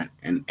 "What is that?"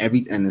 And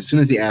as soon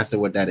as he asked her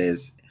what that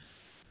is,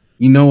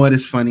 you know what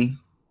is funny?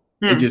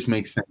 It just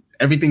makes sense.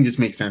 Everything just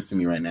makes sense to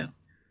me right now.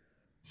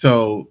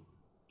 So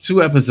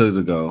 2 episodes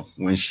ago,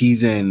 when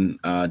she's in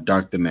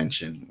Dark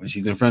Dimension, when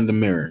she's in front of the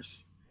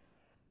mirrors,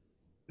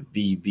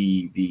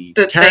 the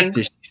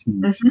characters she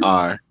sees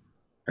are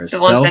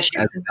herself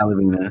as a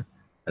ballerina,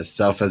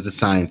 herself as a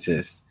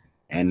scientist,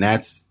 and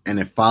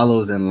it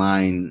follows in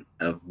line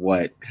of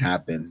what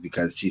happens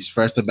because she's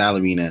first a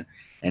ballerina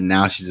and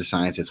now she's a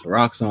scientist for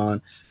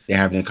Roxxon. They're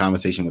having a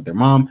conversation with their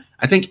mom.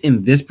 I think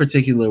in this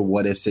particular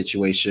what if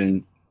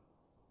situation,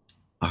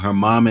 her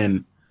mom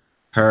and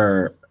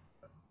her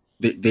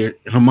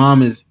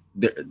mom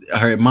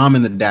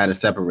and the dad are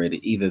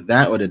separated. Either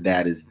that or the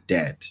dad is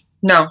dead.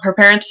 No, her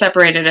parents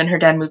separated and her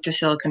dad moved to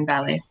Silicon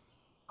Valley.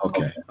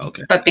 Okay.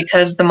 But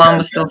because the mom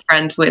was still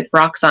friends with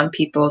Roxxon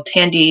people,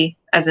 Tandy,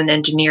 as an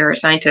engineer or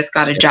scientist,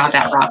 got a job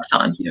at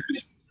Roxxon.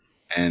 Yes.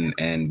 and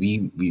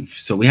we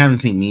haven't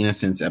seen Mina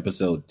since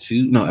episode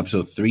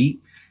 3,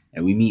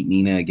 and we meet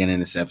Mina again in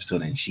this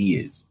episode, and she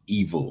is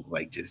evil,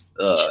 like just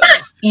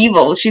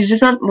evil. She's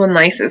just not the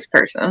nicest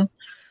person.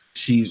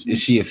 Is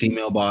she a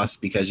female boss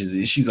because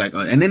she's like,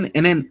 and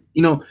then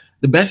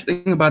the best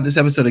thing about this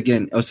episode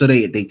again, so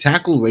they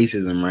tackle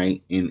racism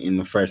right in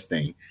the first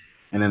thing,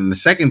 and then the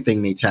second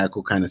thing they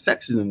tackle kind of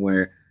sexism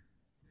where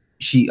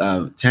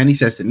Tandy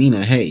says to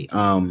Mina, hey,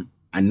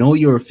 I know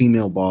you're a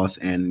female boss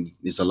and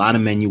there's a lot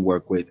of men you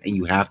work with and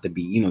you have to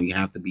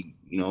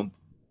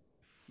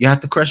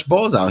crush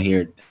balls out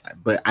here,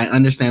 but I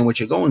understand what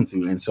you're going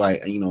through, and so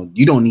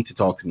you don't need to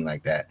talk to me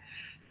like that.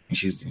 And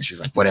she's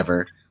like,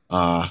 whatever,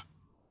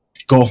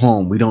 go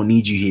home, we don't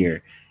need you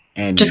here.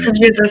 And just because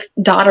you're this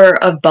daughter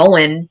of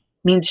Bowen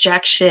means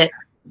jack shit.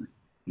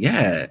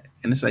 Yeah,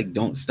 and it's like,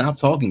 don't stop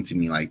talking to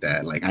me like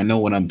that. Like, I know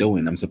what I'm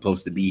doing. I'm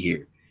supposed to be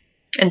here.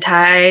 And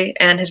Ty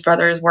and his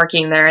brother is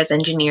working there as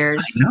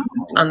engineers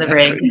on the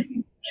rig.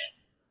 Crazy.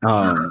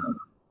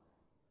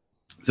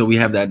 So we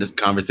have this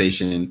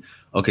conversation.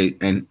 Okay,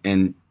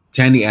 and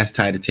Tandy asked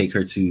Ty to take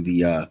her to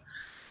the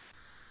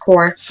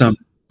core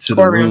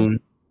room.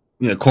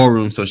 Yeah, core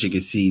room, so she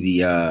could see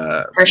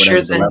the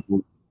pressures and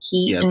levels,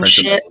 heat and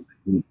shit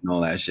and all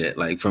that shit,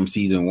 like from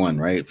season 1,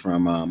 right?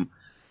 From one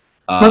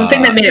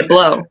thing that made it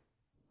blow.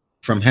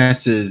 From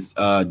Hess's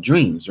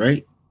dreams,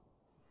 right?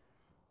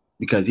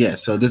 Because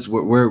so this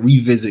we're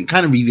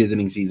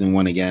revisiting season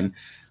 1 again,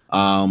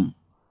 So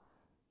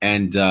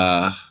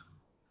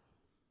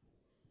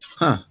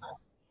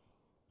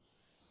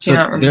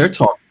they're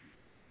talking.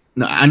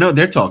 No, I know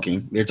they're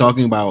talking. They're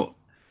talking about.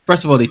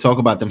 First of all, they talk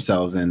about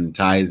themselves and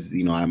Ty's.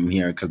 I'm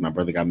here because my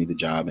brother got me the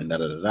job and da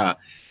da da da.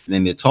 And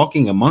then they're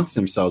talking amongst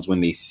themselves when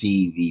they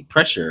see the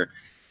pressure,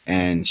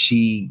 and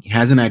she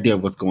has an idea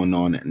of what's going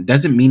on. And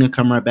doesn't Mina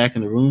come right back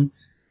in the room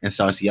and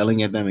starts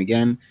yelling at them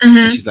again? Mm-hmm.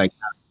 And she's like,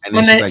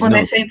 when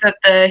they say that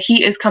the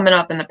heat is coming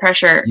up and the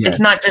pressure, it's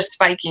not just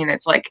spiking;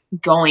 it's like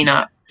going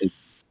up.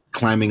 It's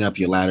climbing up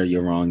your ladder,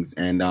 your rungs,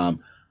 and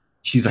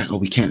she's like, "Oh,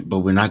 we can't, but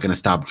we're not going to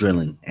stop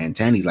drilling." And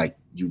Tandy's like,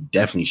 "You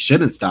definitely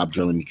shouldn't stop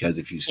drilling because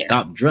if you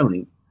stop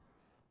drilling,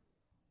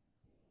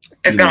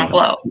 it's going to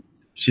blow.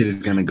 Shit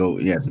is going to go.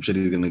 Yeah, some shit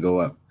is going to go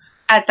up."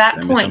 At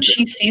that point,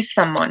 she sees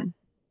someone.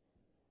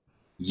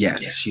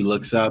 Yes, she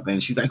looks up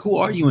and she's like, "Who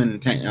are you?"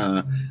 And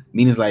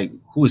Mina's like,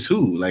 "Who is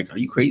who? Like, are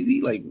you crazy?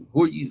 Like,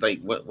 who are you?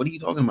 Like, what are you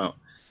talking about?"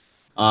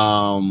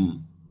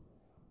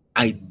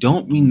 I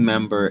don't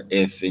remember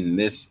if in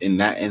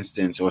that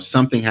instance or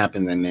something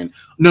happened and then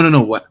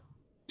no. What?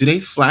 Do they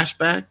flash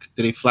back?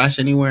 Do they flash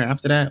anywhere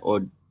after that,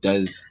 or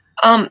does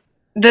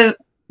the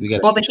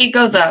heat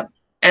goes up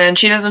and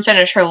she doesn't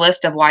finish her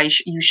list of why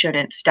you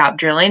shouldn't stop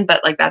drilling,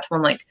 but like that's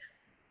when like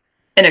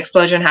an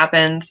explosion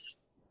happens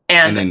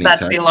and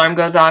that's the alarm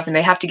goes off and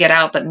they have to get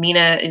out, but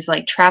Mina is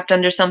like trapped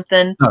under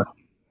something. Oh,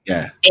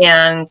 yeah.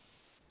 And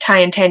Ty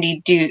and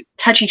Tandy do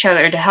touch each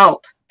other to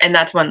help, and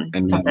that's when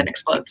something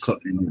explodes.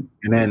 And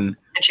then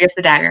she gets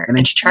the dagger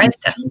and she tries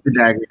to. The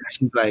dagger.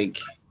 She's like,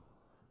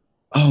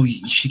 "Oh,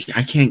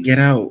 I can't get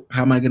out.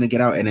 How am I gonna get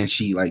out?" And then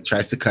she like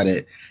tries to cut it.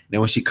 And then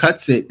when she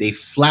cuts it, they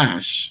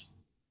flash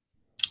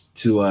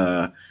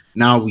to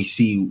now we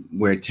see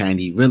where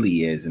Tandy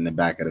really is in the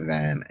back of the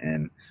van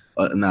and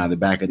the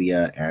back of the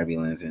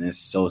ambulance, and it's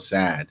so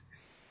sad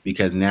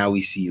because now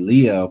we see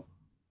Leo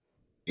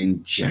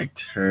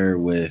inject her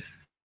with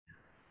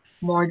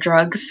more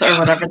drugs or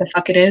whatever the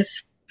fuck it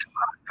is.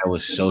 That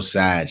was so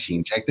sad. She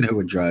injected her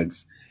with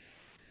drugs,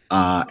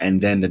 and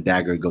then the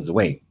dagger goes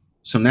away.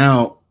 So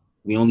now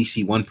we only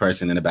see one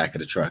person in the back of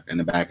the truck, in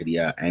the back of the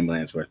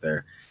ambulance with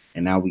her.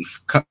 And now we've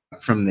cut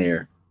from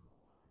there.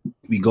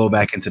 We go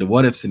back into the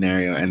what if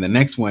scenario. And the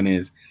next one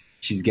is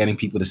she's getting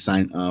people to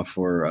sign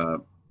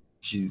for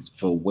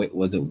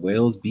was it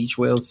whales, beach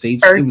whales?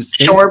 It was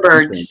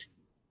shorebirds.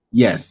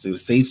 Yes, it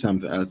was save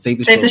something. Save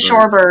the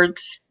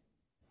shorebirds.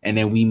 And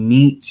then we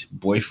meet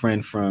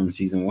boyfriend from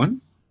season 1.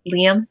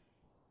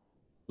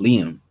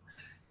 Liam.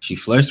 She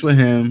flirts with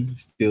him,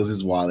 steals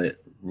his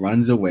wallet,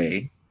 runs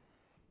away.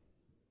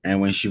 And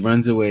when she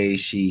runs away,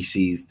 she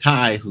sees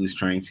Ty, who's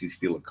trying to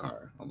steal a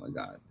car. Oh my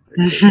god,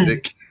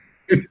 sick.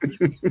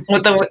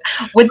 with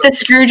the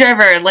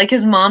screwdriver, like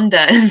his mom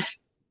does.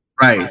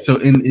 Right. So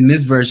in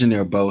this version,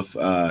 they're both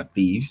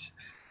thieves.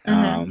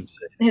 Mm-hmm. So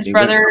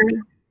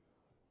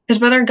his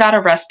brother got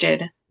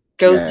arrested,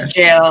 goes to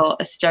jail.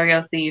 A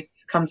stereo thief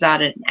comes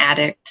out an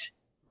addict.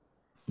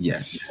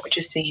 Yes, which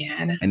is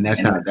sad. And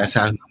that's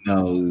how he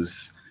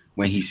knows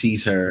when he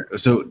sees her.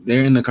 So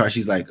they're in the car.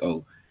 She's like,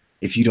 "Oh,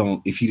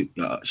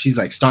 she's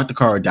like, start the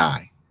car or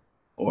die,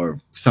 or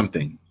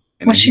something."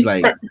 And then she's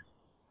like,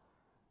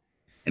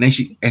 and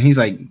he's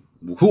like,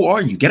 "Who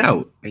are you? Get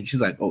out!" And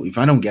she's like, "Oh, if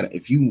I don't get,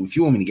 if you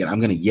want me to get, I'm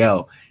gonna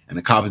yell, and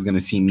the cop is gonna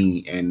see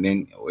me, and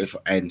then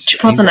she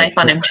pulls a knife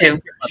on him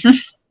too."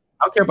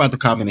 I don't care about the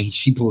cop, and then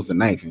she pulls the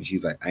knife, and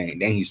she's like, and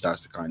then he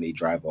starts the car, and they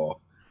drive off.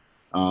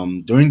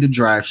 During the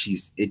drive,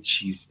 she's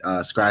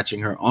scratching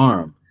her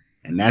arm,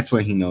 and that's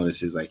when he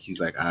notices. Like he's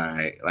like, "All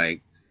right,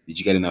 like, did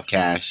you get enough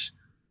cash?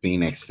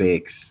 Phoenix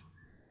fix."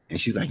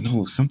 And she's like,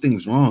 no,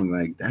 something's wrong.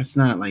 Like, that's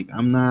not like,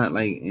 I'm not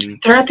like.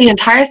 And throughout the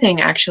entire thing,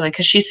 actually,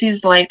 because she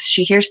sees lights,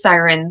 she hears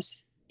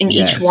sirens in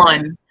each yes,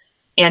 one,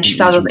 and she in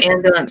saw each those one.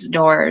 ambulance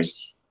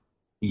doors.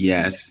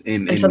 Yes,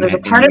 And so there's a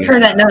part of her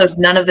that knows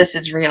none of this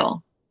is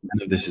real.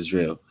 none of this is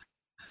real.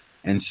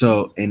 And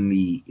so in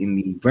the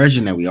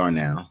version that we are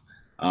now,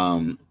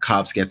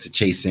 cops get to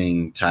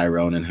chasing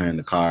Tyrone and her in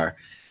the car,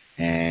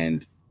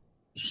 and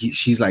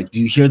she's like, "Do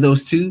you hear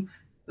those two?"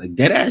 Like,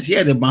 dead ass,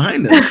 yeah, they're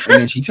behind us.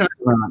 And then she turns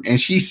around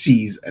and she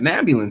sees an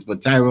ambulance,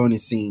 but Tyrone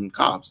is seeing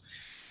cops.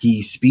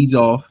 He speeds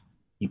off,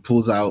 he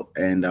pulls out,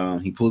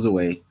 and he pulls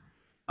away.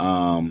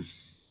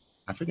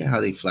 I forget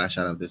how they flash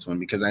out of this one,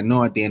 because I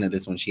know at the end of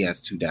this one she has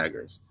 2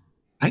 daggers.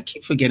 I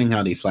keep forgetting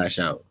how they flash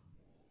out.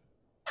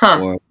 Huh.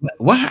 Or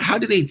what? How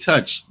did they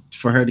touch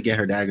for her to get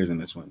her daggers in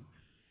this one?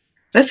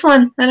 This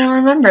one, I don't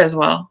remember as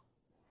well.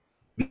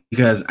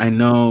 Because I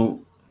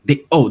know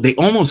they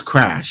almost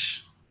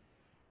crash.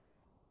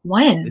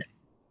 When?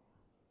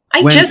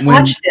 I just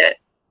watched it.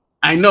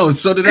 I know,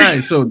 so did I.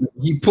 So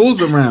he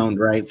pulls around,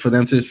 right, for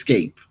them to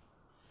escape.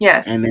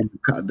 Yes. And then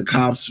the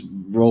cops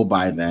roll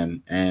by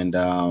them, and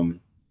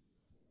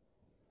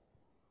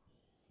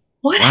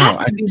what wow,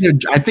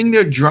 happened? I think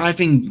they're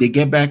driving. They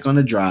get back on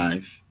the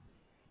drive.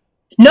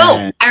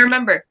 No, I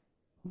remember.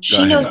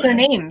 She knows their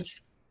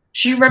names.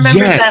 She remembers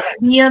that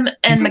Liam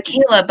and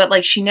Michaela, but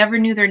like she never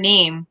knew their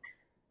name.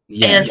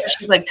 Yes. And so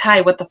she's like,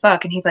 Ty, what the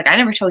fuck? And he's like, I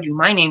never told you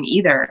my name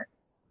either.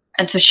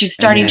 And so she's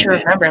starting to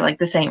remember, like,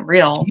 this ain't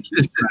real.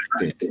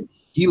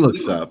 He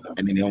looks up,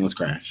 and then they almost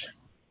crash.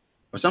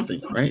 Or something,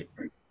 right?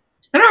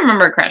 I don't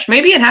remember a crash.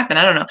 Maybe it happened.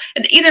 I don't know.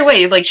 And either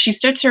way, like, she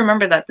starts to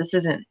remember that this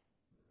isn't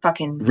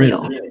fucking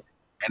real.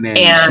 And then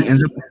she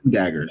ends up with 2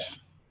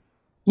 daggers.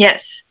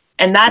 Yes.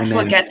 And that's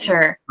what gets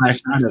her. Flash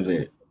out of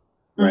it.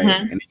 Right.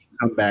 Mm-hmm. And then you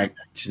come back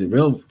to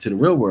the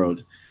real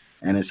world,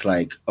 and it's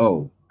like,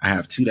 oh, I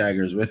have 2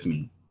 daggers with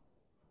me.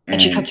 And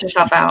she cuts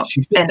herself out.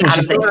 She's still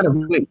not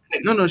awake.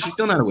 No, she's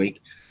still not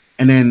awake.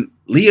 And then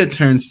Leah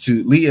turns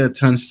to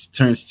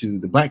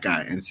the black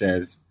guy and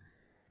says,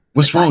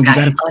 "What's wrong? You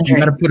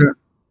gotta put her."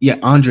 Yeah,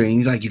 Andre. And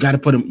he's like, you gotta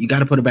put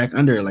her back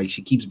under. Like,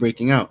 she keeps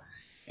breaking out.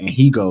 And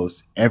he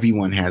goes,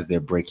 everyone has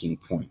their breaking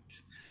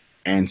point.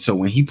 And so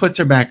when he puts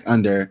her back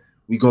under,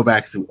 we go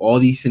back through all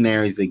these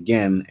scenarios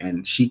again,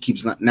 and she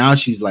keeps now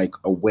she's like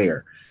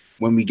aware.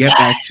 When we get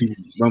back,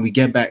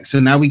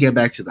 so now we get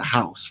back to the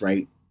house,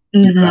 right?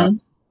 Mm-hmm.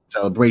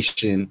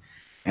 Celebration,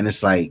 and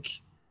it's like,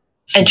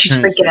 and she's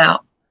freaking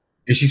out.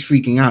 And she's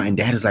freaking out, and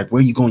Dad is like, "Where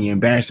are you going? You're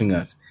embarrassing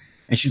us."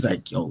 And she's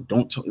like, "Yo,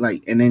 don't talk."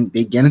 Like, and then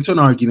they get into an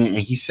argument, and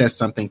he says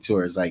something to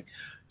her. It's like,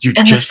 "You're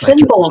and just the like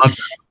symbols." Your mother.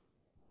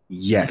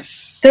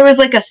 Yes, there was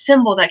like a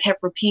symbol that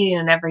kept repeating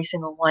in every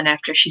single one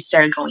after she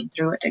started going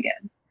through it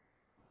again.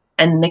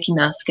 And Mickey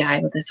Mouse guy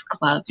with his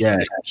gloves. Yeah,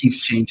 he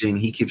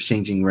keeps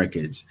changing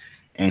records,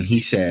 and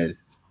he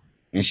says,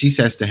 and she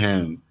says to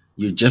him,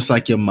 "You're just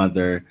like your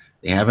mother."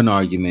 They have an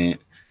argument.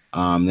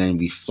 Then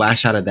we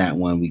flash out of that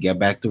one. We get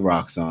back to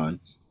Roxanne.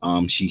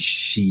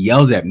 She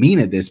yells at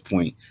Mina at this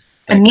point.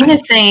 And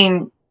Mina's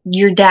saying,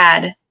 your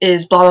dad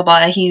is blah, blah,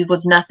 blah. He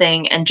was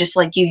nothing. And just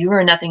like you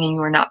were nothing, and you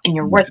were not, and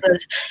you're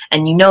worthless.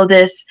 And you know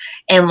this.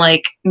 And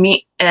like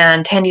me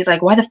and Tandy's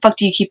like, why the fuck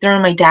do you keep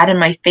throwing my dad in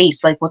my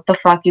face? Like, what the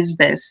fuck is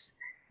this?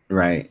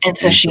 Right. And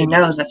so she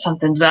knows that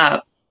something's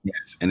up.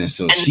 Yes. And then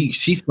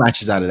she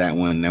flashes out of that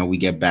one. Now we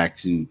get back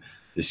to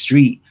the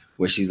street,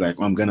 where she's like,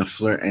 I'm gonna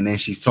flirt, and then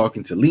she's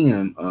talking to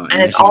Liam,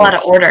 and it's all out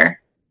of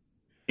order.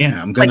 Yeah,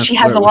 I'm gonna. Like, she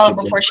has the wallet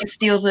before she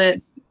steals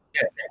it.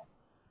 Yeah.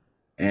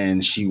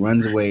 And she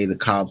runs away. The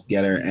cops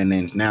get her, and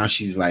then now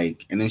she's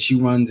like, and then she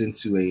runs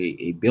into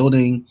a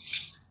building.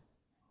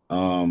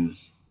 And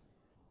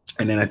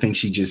then I think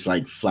she just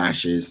like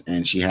flashes,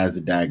 and she has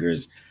the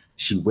daggers.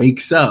 She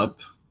wakes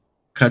up,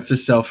 cuts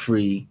herself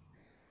free,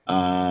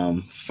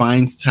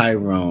 finds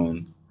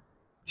Tyrone,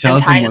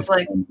 tells him what's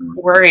like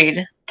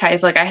worried.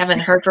 Ty's like, I haven't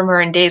heard from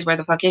her in days. Where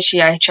the fuck is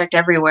she? I checked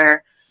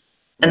everywhere.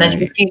 And then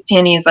he sees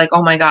Tandy. He's like,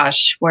 oh my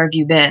gosh, where have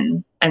you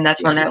been? And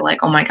that's when they're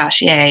like, oh my gosh,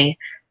 yay.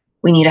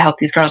 We need to help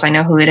these girls. I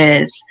know who it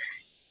is.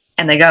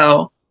 And they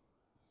go.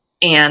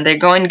 And they're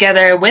going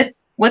together with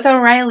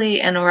O'Reilly.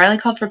 And O'Reilly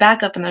called for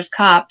backup, and there's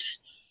cops.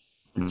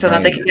 So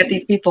that they can get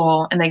these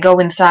people. And they go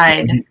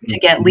inside to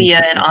get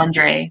Leah and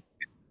Andre.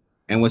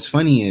 And what's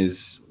funny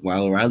is,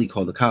 while O'Reilly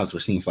called the cops, we're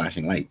seeing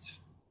flashing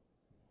lights.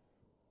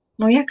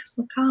 Well, yeah, because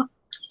the cops.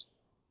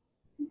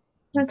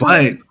 But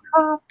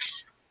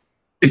cops.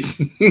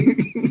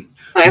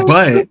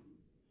 But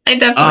I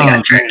definitely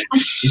got tricked.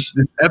 This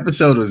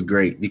episode was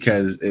great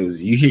because it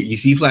was you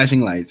see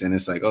flashing lights, and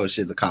it's like, oh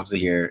shit, the cops are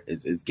here.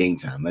 It's game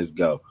time. Let's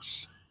go.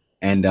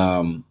 And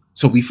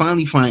so she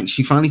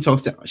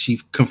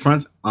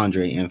confronts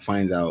Andre and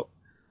finds out.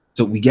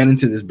 So we get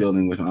into this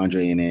building with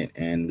Andre in it,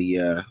 and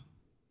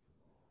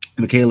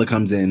Michaela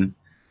comes in.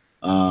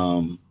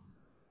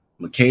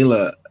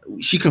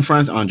 She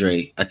confronts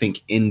Andre, I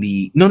think, in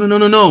the no.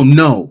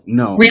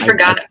 We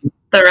forgot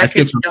the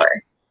record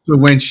store. So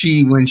when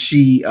she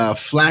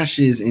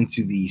flashes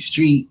into the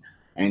street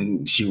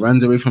and she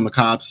runs away from the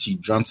cops. She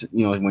jumps,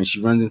 when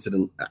she runs into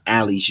the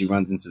alley, she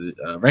runs into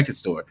the record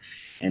store,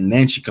 and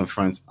then she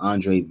confronts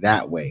Andre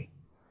that way.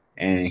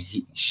 And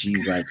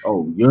she's like,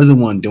 "Oh, you're the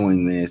one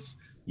doing this.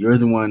 You're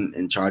the one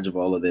in charge of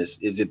all of this.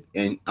 Is it?"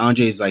 And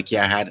Andre's like,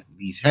 "Yeah, I had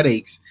these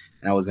headaches,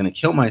 and I was gonna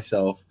kill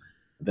myself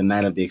the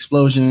night of the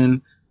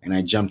explosion, and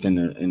I jumped in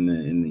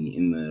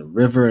the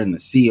river, in the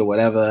sea, or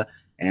whatever,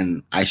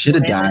 and I should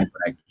have died,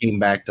 but I came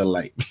back to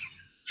life."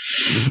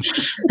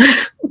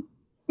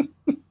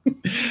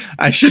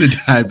 I should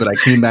have died, but I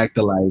came back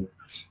to life,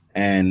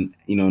 and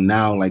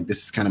now like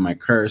this is kind of my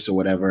curse or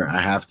whatever.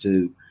 I have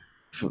to.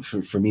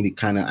 For me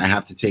to I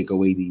have to take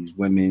away these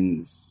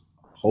women's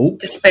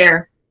hopes.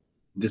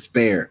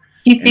 Despair.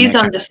 He feeds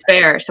on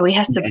despair, so he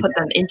has to put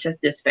them into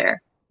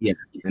despair. Yeah.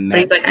 But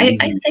he's like,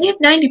 I save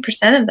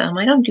 90% of them.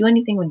 I don't do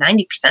anything with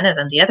 90% of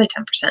them. The other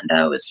 10%,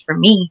 though, is for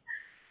me,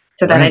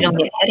 so that I don't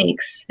get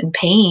headaches and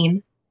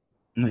pain.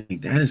 Like,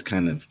 that is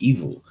kind of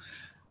evil.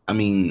 I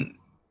mean,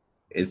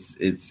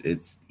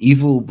 it's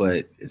evil,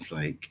 but it's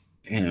like,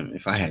 damn,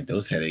 if I had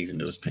those headaches and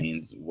those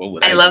pains, what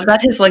would I love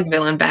that his like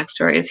villain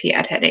backstory is he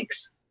had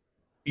headaches.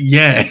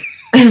 Yeah.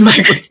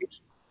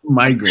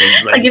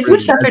 Migraines. Like if you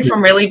suffered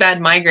from really bad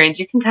migraines,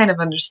 you can kind of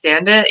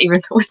understand it,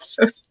 even though it's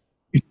so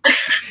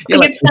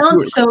it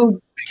sounds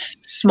so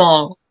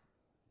small.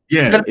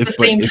 Yeah. But at the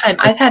same time,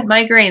 I've had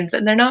migraines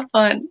and they're not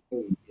fun.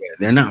 Yeah,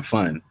 they're not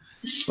fun.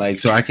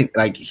 Like, so I can,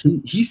 like,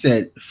 he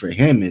said for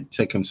him it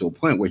took him to a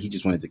point where he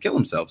just wanted to kill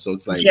himself. So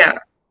it's like, yeah,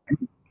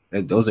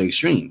 those are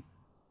extreme.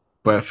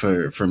 But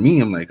for me,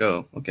 I'm like,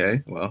 oh,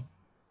 okay, well,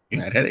 you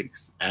had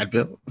headaches,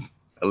 Advil,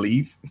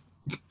 Aleve.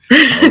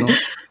 I don't know.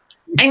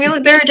 I mean,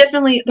 like, there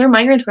are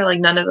migraines where like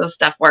none of those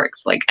stuff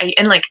works. Like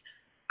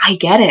I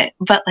get it,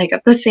 but like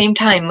at the same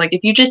time, like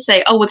if you just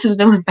say, oh, what's his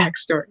villain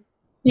backstory?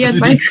 He had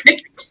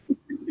migraines,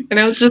 and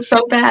it was just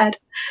so bad.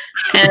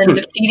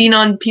 And feeding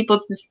on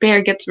people's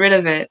despair gets rid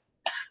of it.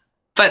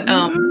 But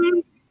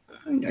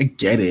I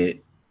get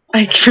it.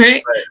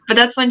 Right? But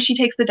that's when she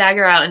takes the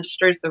dagger out and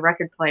destroys the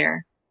record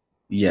player.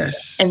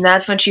 Yes. And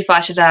that's when she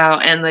flashes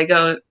out and they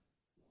go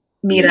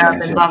meet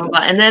up and blah, blah,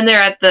 blah. And then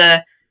they're at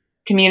the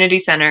community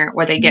center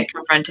where they get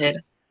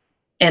confronted.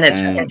 And it's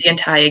Tandy and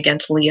Ty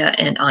against Leah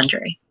and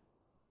Andre.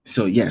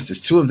 So, yes,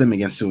 it's two of them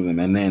against two of them.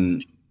 And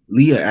then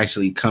Leah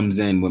actually comes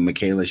in with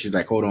Michaela. She's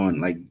like, hold on.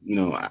 Like,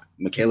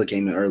 Michaela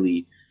came in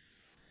early.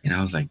 And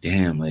I was like,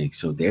 damn, like,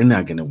 so they're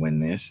not going to win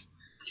this.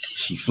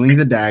 She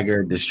flings a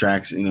dagger,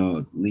 distracts,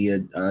 Leah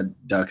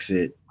ducks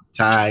it.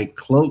 Ty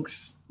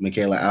cloaks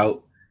Michaela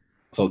out.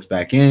 Cloak's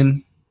back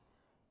in.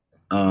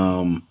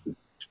 And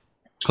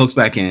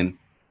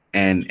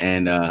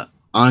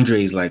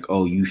Andre's like,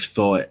 oh, you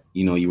thought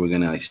you were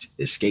gonna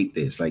escape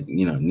this, like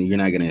you're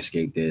not gonna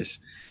escape this.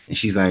 And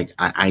she's like,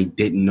 I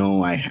didn't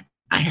know I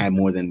had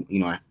more than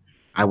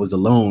I was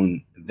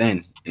alone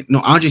then.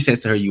 No, Andre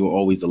says to her, you were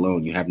always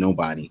alone, you have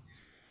nobody.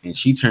 And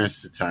she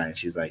turns to Ty and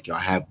she's like, yo, I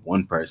have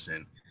one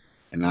person.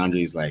 And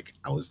Andre's like,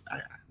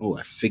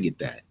 I figured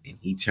that. And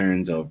he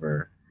turns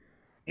over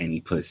and he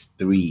puts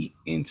 3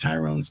 in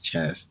Tyrone's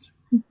chest.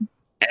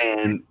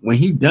 And when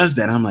he does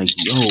that, I'm like,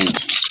 yo,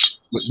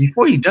 but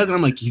before he does it,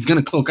 I'm like, he's going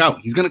to cloak out.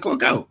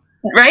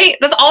 Right?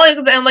 That's all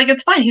I'm like,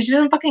 it's fine. He's just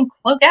going to fucking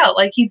cloak out.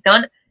 Like, he's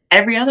done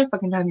every other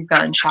fucking time he's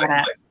gotten shot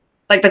at.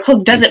 Like, the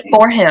cloak does it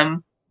for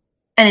him.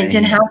 And it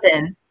didn't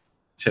happen.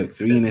 Took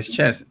 3 in his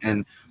chest.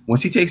 And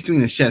once he takes 3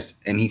 in his chest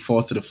and he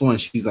falls to the floor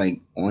and she's like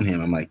on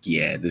him, I'm like,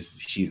 yeah,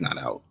 she's not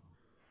out.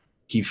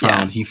 He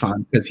found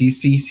because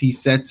he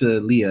said to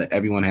Leah,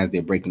 everyone has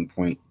their breaking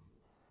point,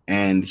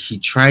 and he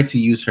tried to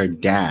use her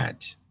dad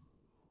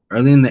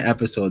early in the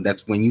episode.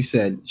 That's when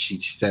she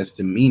says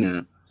to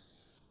Mina,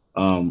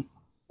 why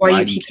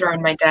you keep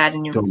throwing my dad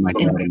in my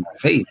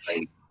face?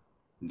 Like,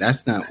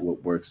 that's not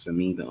what works for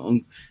me.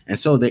 And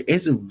so there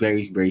is a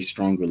very, very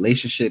strong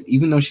relationship,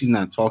 even though she's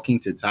not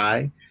talking to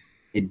Ty.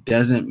 It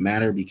doesn't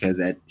matter because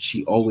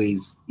she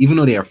always, even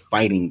though they are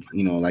fighting,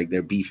 like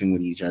they're beefing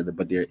with each other,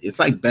 but it's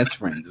like best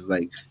friends. It's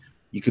like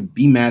you could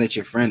be mad at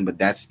your friend, but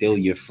that's still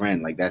your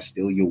friend. Like that's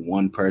still your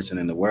one person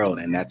in the world.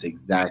 And that's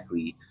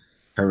exactly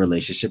her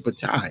relationship with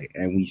Ty.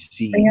 And we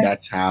see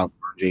that's how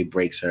Andre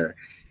breaks her.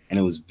 And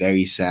it was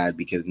very sad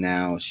because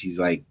now she's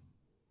like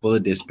full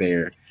of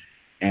despair.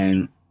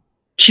 And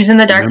she's in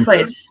the dark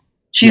place.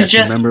 She's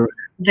just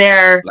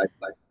there.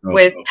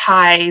 With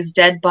Ty's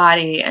dead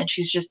body, and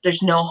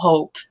there's no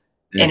hope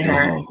in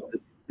her.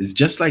 It's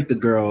just like the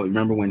girl.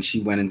 Remember when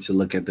she went in to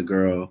look at the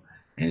girl,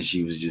 and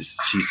she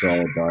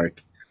saw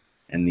dark,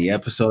 and the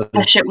episode.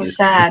 That shit was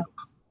sad.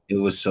 It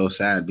was so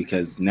sad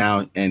because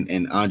now,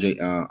 and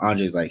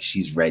Andre's like,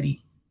 she's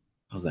ready.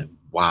 I was like,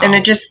 wow. And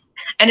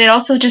it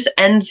also just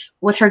ends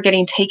with her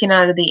getting taken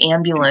out of the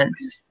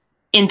ambulance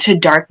into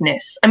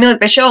darkness. I mean,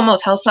 like they show a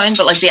motel sign,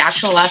 but like the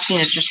actual last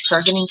scene is just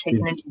her getting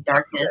taken into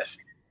darkness.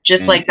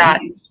 Just like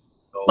that,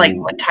 like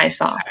what Ty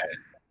saw.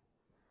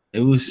 It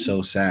was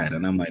so sad.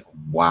 And I'm like,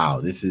 wow,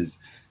 this is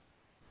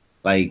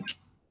like,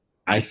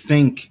 I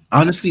think,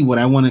 honestly, what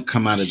I want to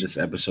come out of this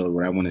episode,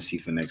 what I want to see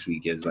for next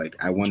week is like,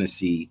 I want to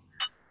see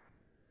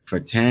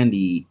for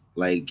Tandy,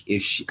 Like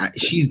if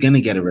she's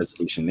gonna get a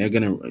resolution,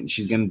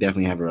 she's gonna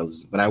definitely have a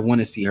resolution. But I want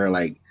to see her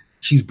like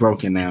she's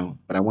broken now,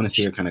 but I want to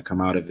see her kind of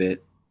come out of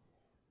it.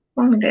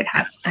 Well, I mean,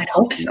 I'd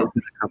hope She's so.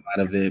 gonna come out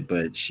of it,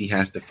 but she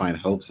has to find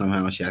hope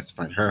somehow. She has to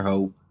find her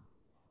hope.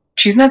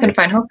 She's not gonna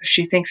find hope if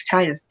she thinks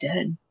Ty is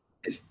dead.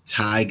 Is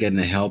Ty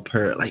gonna help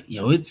her? Like,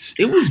 it was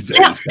very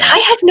sad. Ty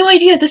has no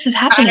idea this is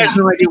happening. Ty has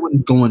no idea what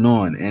is going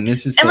on, and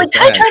this is so like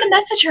sad. Ty tried to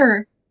message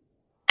her,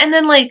 and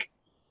then like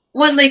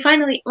when they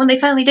finally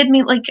did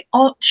meet, like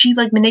she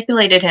like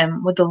manipulated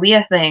him with the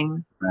Leah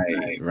thing.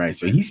 Right.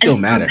 So he's still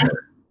mad at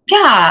her.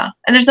 Yeah,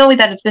 and there's no way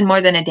that it's been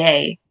more than a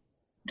day.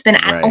 It's been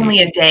only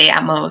a day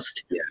at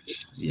most.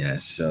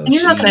 Yes. So and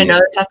you're not gonna know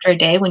this after a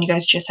day when you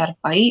guys just had a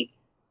fight.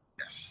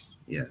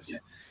 Yes.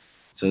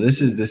 So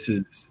this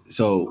is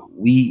so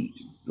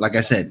we, like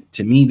I said,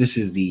 to me this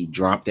is the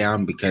drop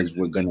down because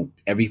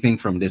everything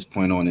from this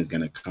point on is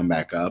gonna come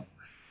back up.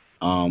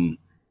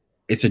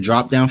 It's a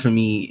drop down for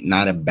me,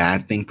 not a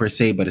bad thing per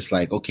se, but it's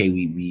like, okay,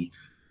 we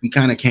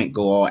kind of can't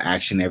go all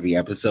action every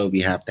episode.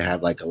 We have to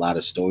have like a lot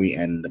of story,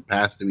 and the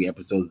past 3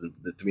 episodes,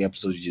 the 3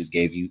 episodes you just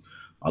gave you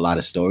a lot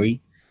of story,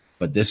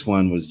 but this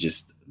one was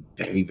just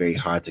very, very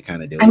hard to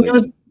kind of deal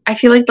with. I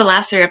feel like the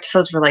last 3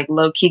 episodes were like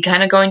low key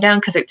kind of going down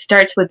because it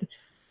starts with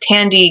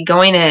Tandy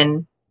going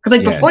in, because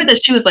like before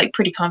this she was like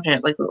pretty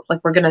confident, like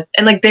we're gonna,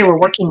 and like they were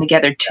working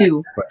together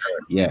too.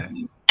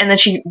 And then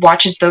she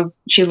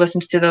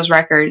listens to those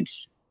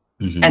records,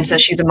 and so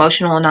she's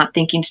emotional and not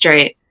thinking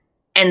straight,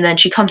 and then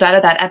she comes out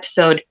of that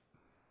episode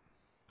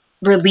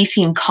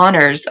releasing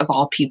Connors of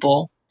all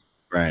people,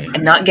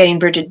 and not getting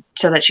Bridget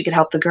so that she could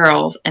help the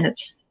girls, and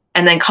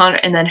then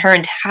her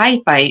and Ty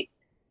fight.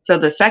 So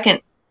the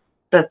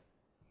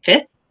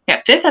fifth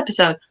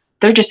episode,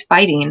 they're just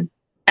fighting.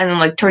 And then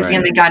like towards the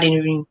end they got an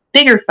even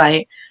bigger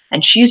fight,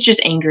 and she's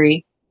just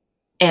angry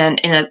and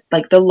in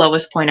like the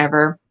lowest point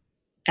ever.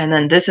 And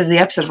then this is the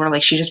episode where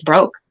like she just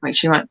broke. Like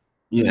she went.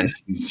 Yeah,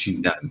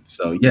 she's done.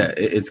 So yeah,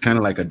 it's kind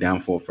of like a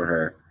downfall for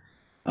her.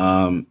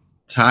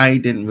 Ty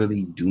didn't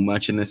really do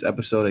much in this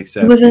episode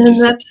except he wasn't in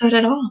the episode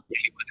at all.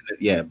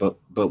 Yeah, but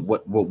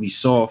what we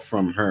saw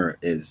from her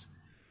is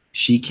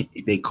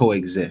they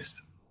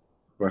coexist.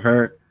 For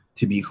her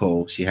to be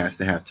whole, she has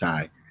to have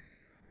Ty.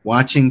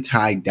 Watching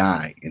Ty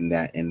die in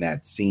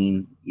that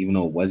scene, even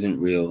though it wasn't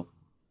real,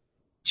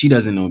 she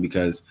doesn't know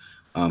because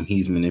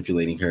he's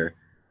manipulating her,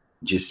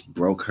 just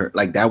broke her.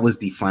 Like that was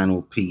the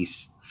final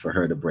piece for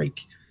her to break.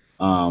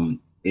 I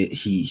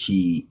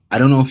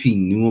don't know if he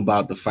knew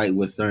about the fight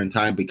with her and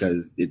Ty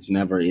because it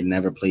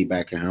never played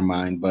back in her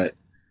mind, but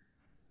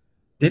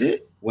did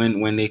it?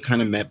 When they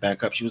kind of met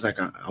back up, she was like,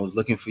 I was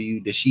looking for you.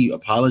 Did she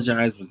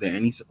apologize? Was there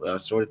any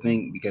sort of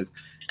thing? Because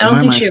I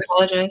don't think she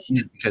apologized.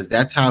 Because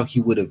that's how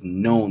he would have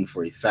known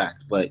for a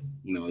fact. But,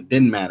 it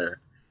didn't matter.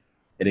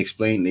 They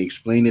explained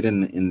it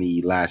in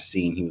the last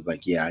scene. He was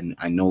like, yeah,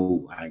 I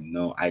know.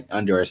 I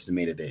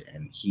underestimated it.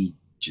 And he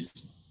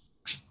just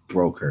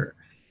broke her.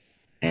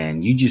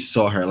 And you just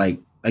saw her, like,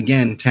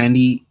 again,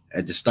 Tandy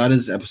at the start of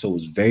this episode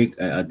was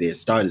at the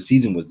start of the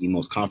season was the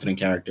most confident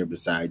character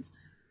besides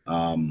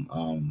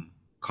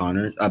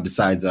Connor,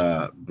 besides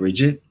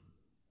Bridget,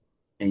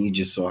 and you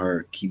just saw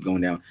her keep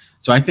going down.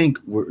 So I think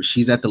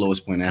she's at the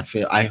lowest point.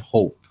 I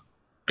hope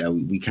that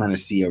we kind of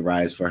see a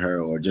rise for her,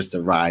 or just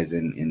a rise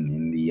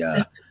in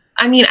the.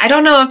 I mean, I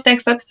don't know if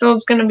next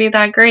episode's going to be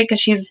that great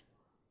because she's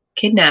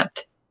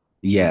kidnapped.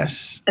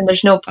 Yes, and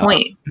there's no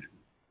point.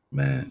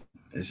 Man,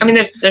 I mean,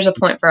 there's a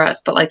point for us,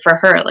 but like for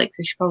her, like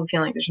she's probably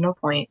feeling like there's no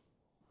point.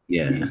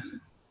 Yeah,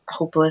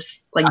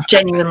 hopeless, like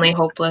genuinely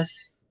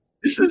hopeless.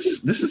 This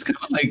is kind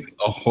of like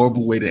a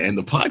horrible way to end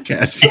the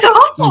podcast. It's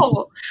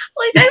awful.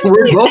 Like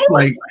we're both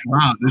like,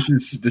 wow, this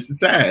is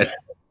sad.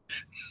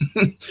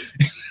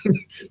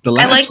 The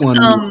last one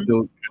was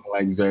still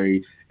like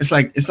very. It's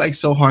like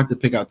so hard to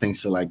pick out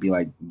things to like be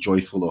like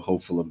joyful or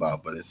hopeful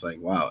about, but it's like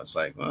wow, it's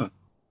like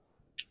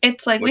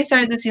It's like we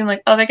started this scene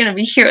like, oh, they're gonna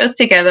be heroes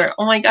together.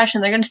 Oh my gosh,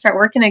 and they're gonna start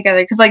working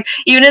together because like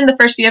even in the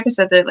first few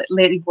episodes they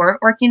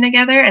weren't working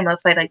together, and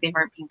that's why like they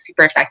weren't being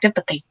super effective,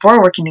 but they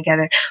were working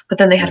together. But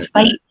then they had to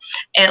fight,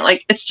 and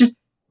like it's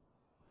just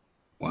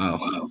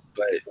wow.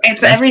 But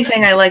it's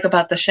everything I like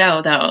about the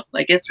show, though.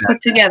 Like it's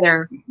put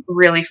together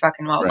really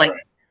fucking well. Like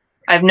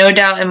I have no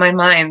doubt in my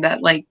mind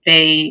that like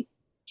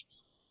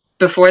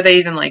before they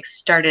even like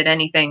started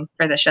anything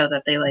for the show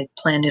that they like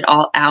planned it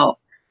all out,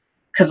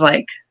 because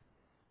like.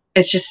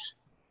 It's just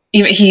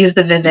he used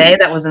the Vive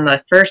that was in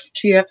the first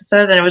few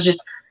episodes, and it was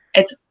just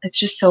it's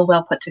just so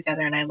well put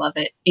together, and I love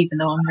it. Even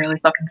though I'm really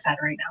fucking sad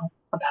right now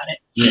about it.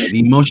 Yeah, the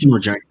emotional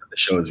journey of the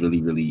show is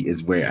really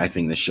is where I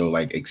think the show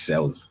like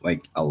excels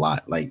like a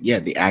lot. Like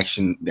the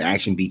action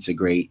beats are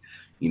great.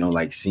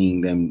 Like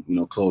seeing them,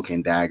 Cloak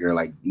and Dagger,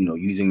 like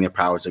using their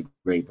powers are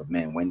great. But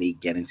man, when they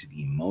get into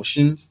the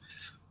emotions,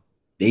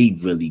 they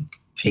really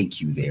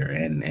take you there.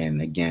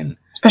 And again,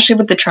 especially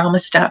with the trauma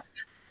stuff.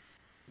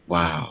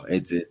 Wow,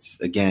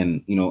 it's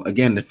again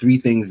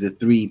the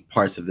three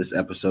parts of this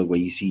episode where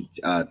you see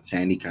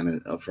Tandy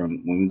kind of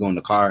from when we go in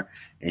the car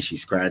and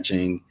she's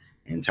scratching,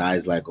 And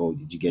Ty's like, "Oh,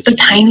 did you get the your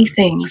tiny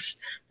things?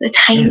 The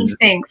tiny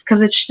things,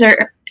 because it's just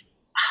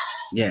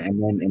yeah."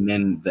 And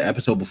then the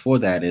episode before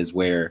that is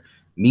where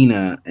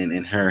Mina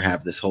and her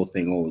have this whole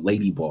thing. Oh,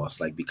 lady boss,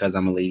 like because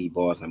I'm a lady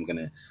boss, I'm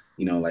gonna,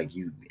 like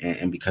you,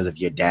 and because of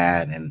your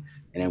dad, and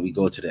then we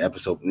go to the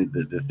episode,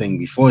 the thing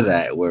before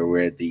that where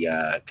we're at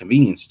the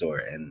convenience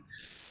store and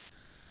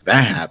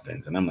that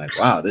happens, and I'm like,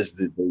 wow,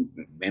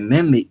 and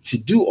then to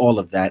do all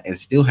of that and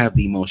still have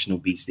the emotional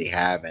beats they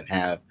have and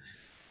have.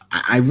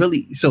 I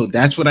really, so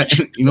that's what I, like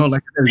they do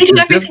it's everything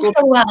difficult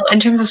so well in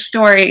terms of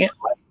story.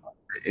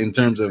 In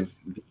terms of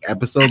the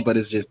episode, but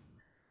it's just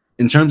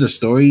in terms of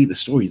story, the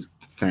story's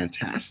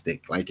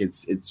fantastic. Like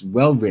it's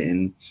well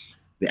written.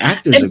 The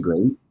actors are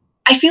great.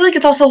 I feel like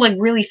it's also like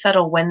really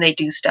subtle when they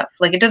do stuff.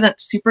 Like it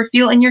doesn't super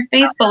feel in your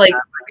face, but like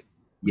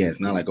yeah, it's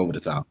not like over the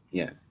top.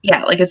 Yeah,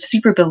 like it's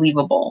super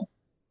believable.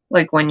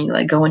 Like when you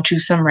like go into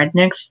some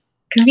redneck's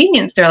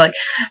convenience store, like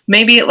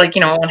maybe like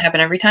it won't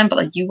happen every time, but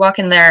like you walk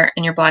in there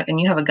and you're black and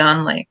you have a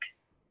gun, like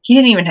he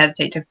didn't even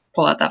hesitate to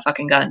pull out that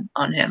fucking gun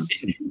on him.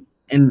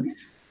 And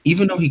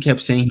even though he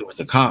kept saying he was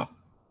a cop,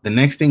 the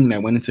next thing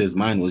that went into his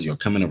mind was, "You're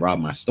coming to rob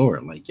my store."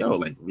 I'm like, yo,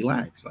 like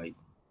relax. Like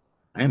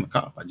I am a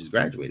cop. I just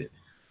graduated.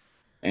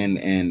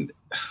 And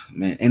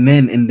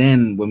man, and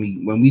then when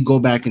we go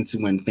back into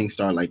when things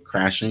start like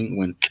crashing,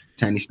 when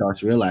Tandy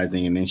starts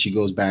realizing, and then she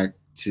goes back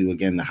to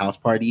again the house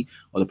party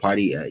or the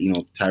party,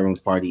 Tyrone's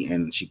party,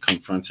 and she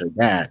confronts her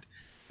dad,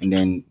 and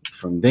then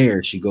from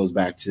there she goes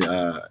back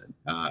to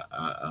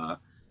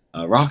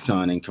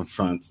Roxanne and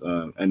confronts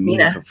and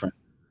Mina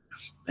confronts,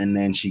 and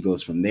then she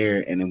goes from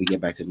there, and then we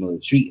get back to the middle of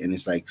the street, and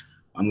it's like,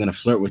 I'm gonna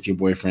flirt with your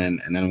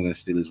boyfriend, and then I'm gonna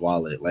steal his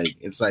wallet. Like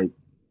it's like,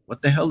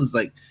 what the hell is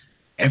like.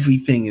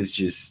 Everything is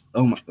just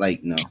no,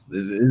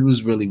 it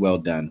was really well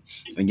done.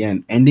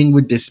 Again, ending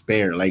with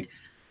despair, like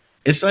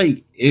it's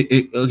like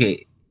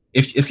okay,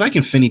 if it's like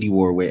Infinity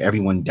War where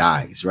everyone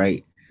dies,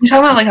 right? You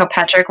talking about like how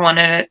Patrick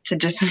wanted it to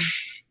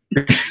just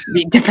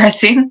be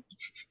depressing?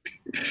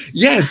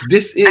 Yes,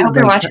 this is. I hope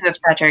you're watching this,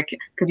 Patrick,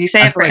 because you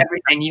say it for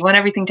everything. You want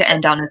everything to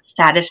end on its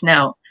saddest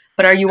note.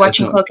 But are you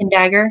watching Cloak and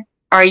Dagger?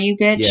 Are you,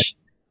 bitch?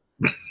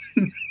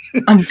 Yeah.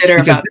 I'm bitter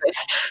about this.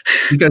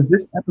 Because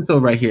this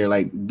episode right here,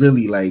 like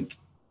really, like.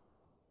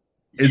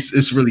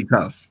 It's really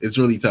tough. It's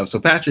really tough. So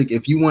Patrick,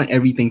 if you want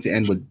everything to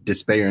end with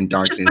despair and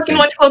darkness, just fucking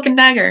watch Cloak and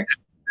Dagger.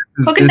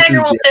 Cloak and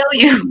Dagger won't fail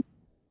you.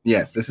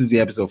 Yes, this is the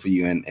episode for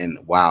you. And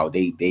wow,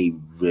 they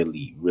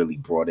really, really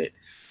brought it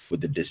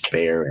with the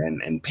despair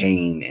and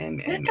pain and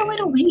we have to wait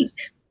a week.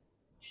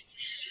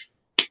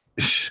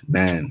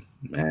 Man,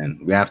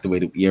 we have to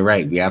wait. You're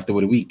right. We have to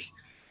wait a week.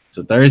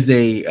 So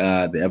Thursday,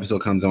 the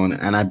episode comes on,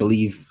 and I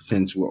believe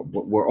since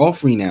we're all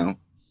free now.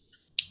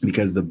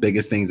 Because the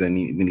biggest things that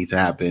need to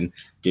happen,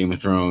 Game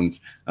of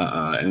Thrones,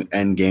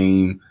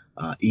 Endgame,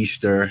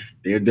 Easter,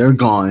 they're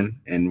gone,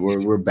 and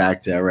we're back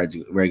to our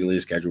regularly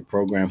scheduled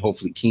program.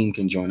 Hopefully, Keem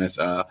can join us.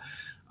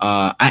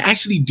 I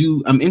actually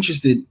do. I'm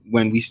interested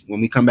when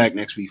we come back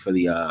next week for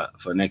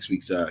next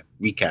week's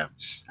recap.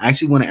 I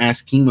actually want to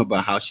ask Keem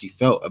about how she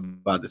felt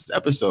about this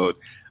episode.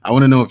 I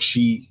want to know if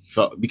she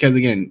felt, because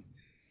again,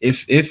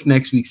 if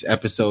next week's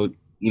episode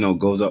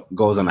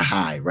goes on a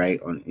high, right?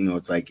 On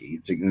it's like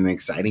it's an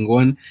exciting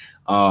one.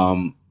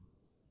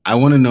 I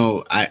want to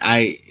know.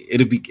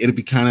 It'll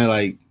be kind of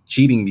like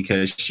cheating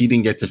because she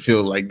didn't get to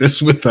feel like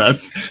this with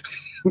us.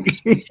 We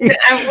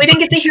didn't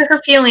get to hear her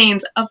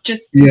feelings of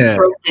just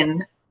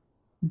broken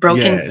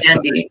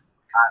Tandy.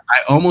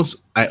 So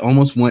I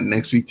almost want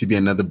next week to be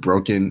another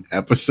broken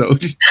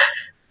episode.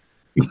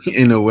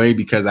 In a way,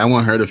 because I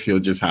want her to feel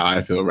just how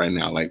I feel right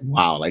now. Like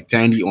wow, like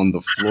Tandy on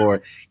the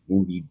floor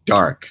in the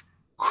dark,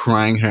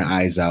 crying her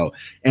eyes out,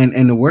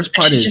 and the worst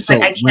part is, so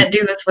like, I can't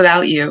do this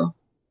without you.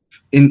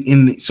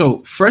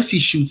 So first he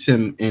shoots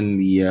him in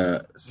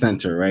the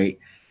center, right,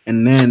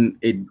 and then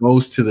it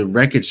goes to the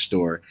wreckage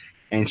store,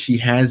 and she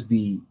has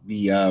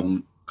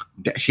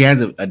she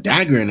has a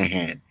dagger in her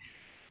hand,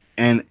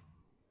 and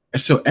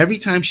so every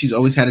time she's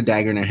always had a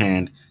dagger in her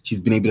hand, she's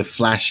been able to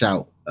flash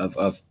out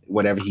of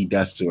whatever he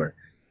does to her.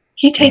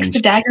 He takes the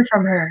dagger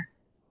from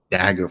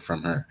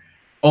her.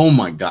 Oh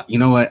my god! You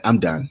know what? I'm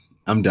done.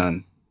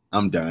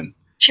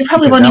 She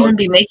probably won't even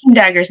be making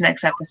daggers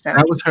next episode.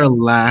 That was her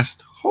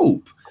last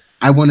hope.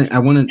 I would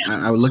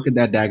look at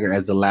that dagger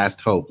as the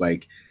last hope.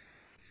 Like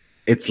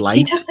it's light.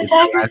 He took the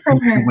dagger from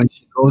her. When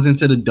she goes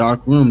into the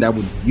dark room, that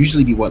would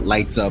usually be what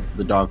lights up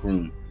the dark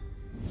room.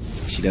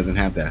 She doesn't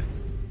have that.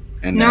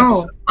 And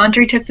no,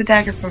 Andre took the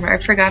dagger from her. I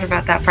forgot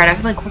about that part. I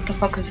was like, what the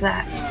fuck was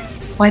that?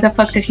 Why the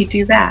fuck did he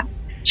do that?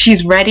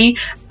 She's ready.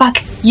 Fuck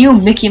you,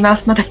 Mickey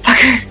Mouse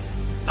motherfucker.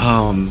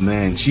 Oh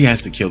man, she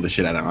has to kill the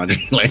shit out of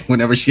Andre. Like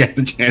whenever she has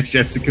the chance, she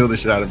has to kill the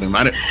shit out of him.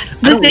 I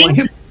don't want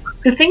him.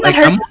 The thing that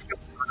hurts.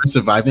 I'm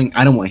surviving.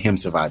 I don't want him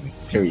surviving.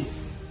 Period.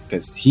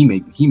 Because he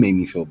made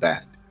me feel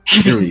bad.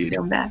 Period.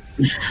 Feel bad.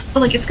 But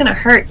like it's gonna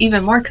hurt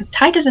even more because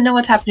Ty doesn't know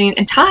what's happening,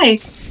 and Ty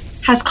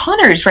has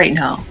Connors right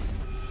now.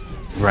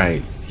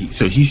 Right.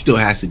 So he still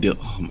has to deal.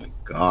 Oh my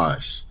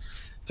gosh.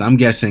 So I'm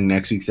guessing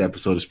next week's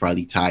episode is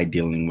probably Ty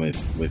dealing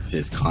with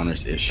his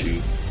Connors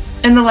issue.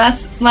 And the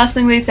last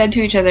thing they said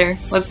to each other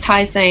was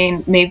Ty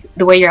saying, "Maybe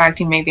the way you're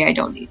acting, maybe I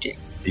don't need you."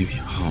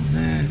 Oh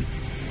man!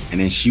 And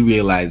then she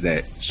realized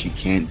that she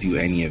can't do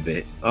any of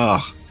it.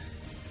 Oh,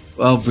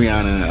 well,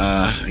 Brianna,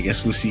 I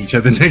guess we'll see each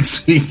other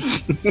next week.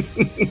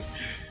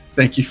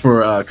 Thank you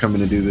for coming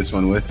to do this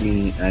one with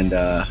me, and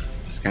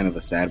it's kind of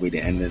a sad way to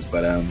end this,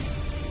 but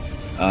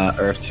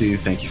Earth 2,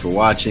 thank you for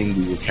watching.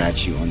 We will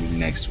catch you on the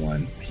next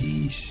one.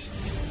 Peace.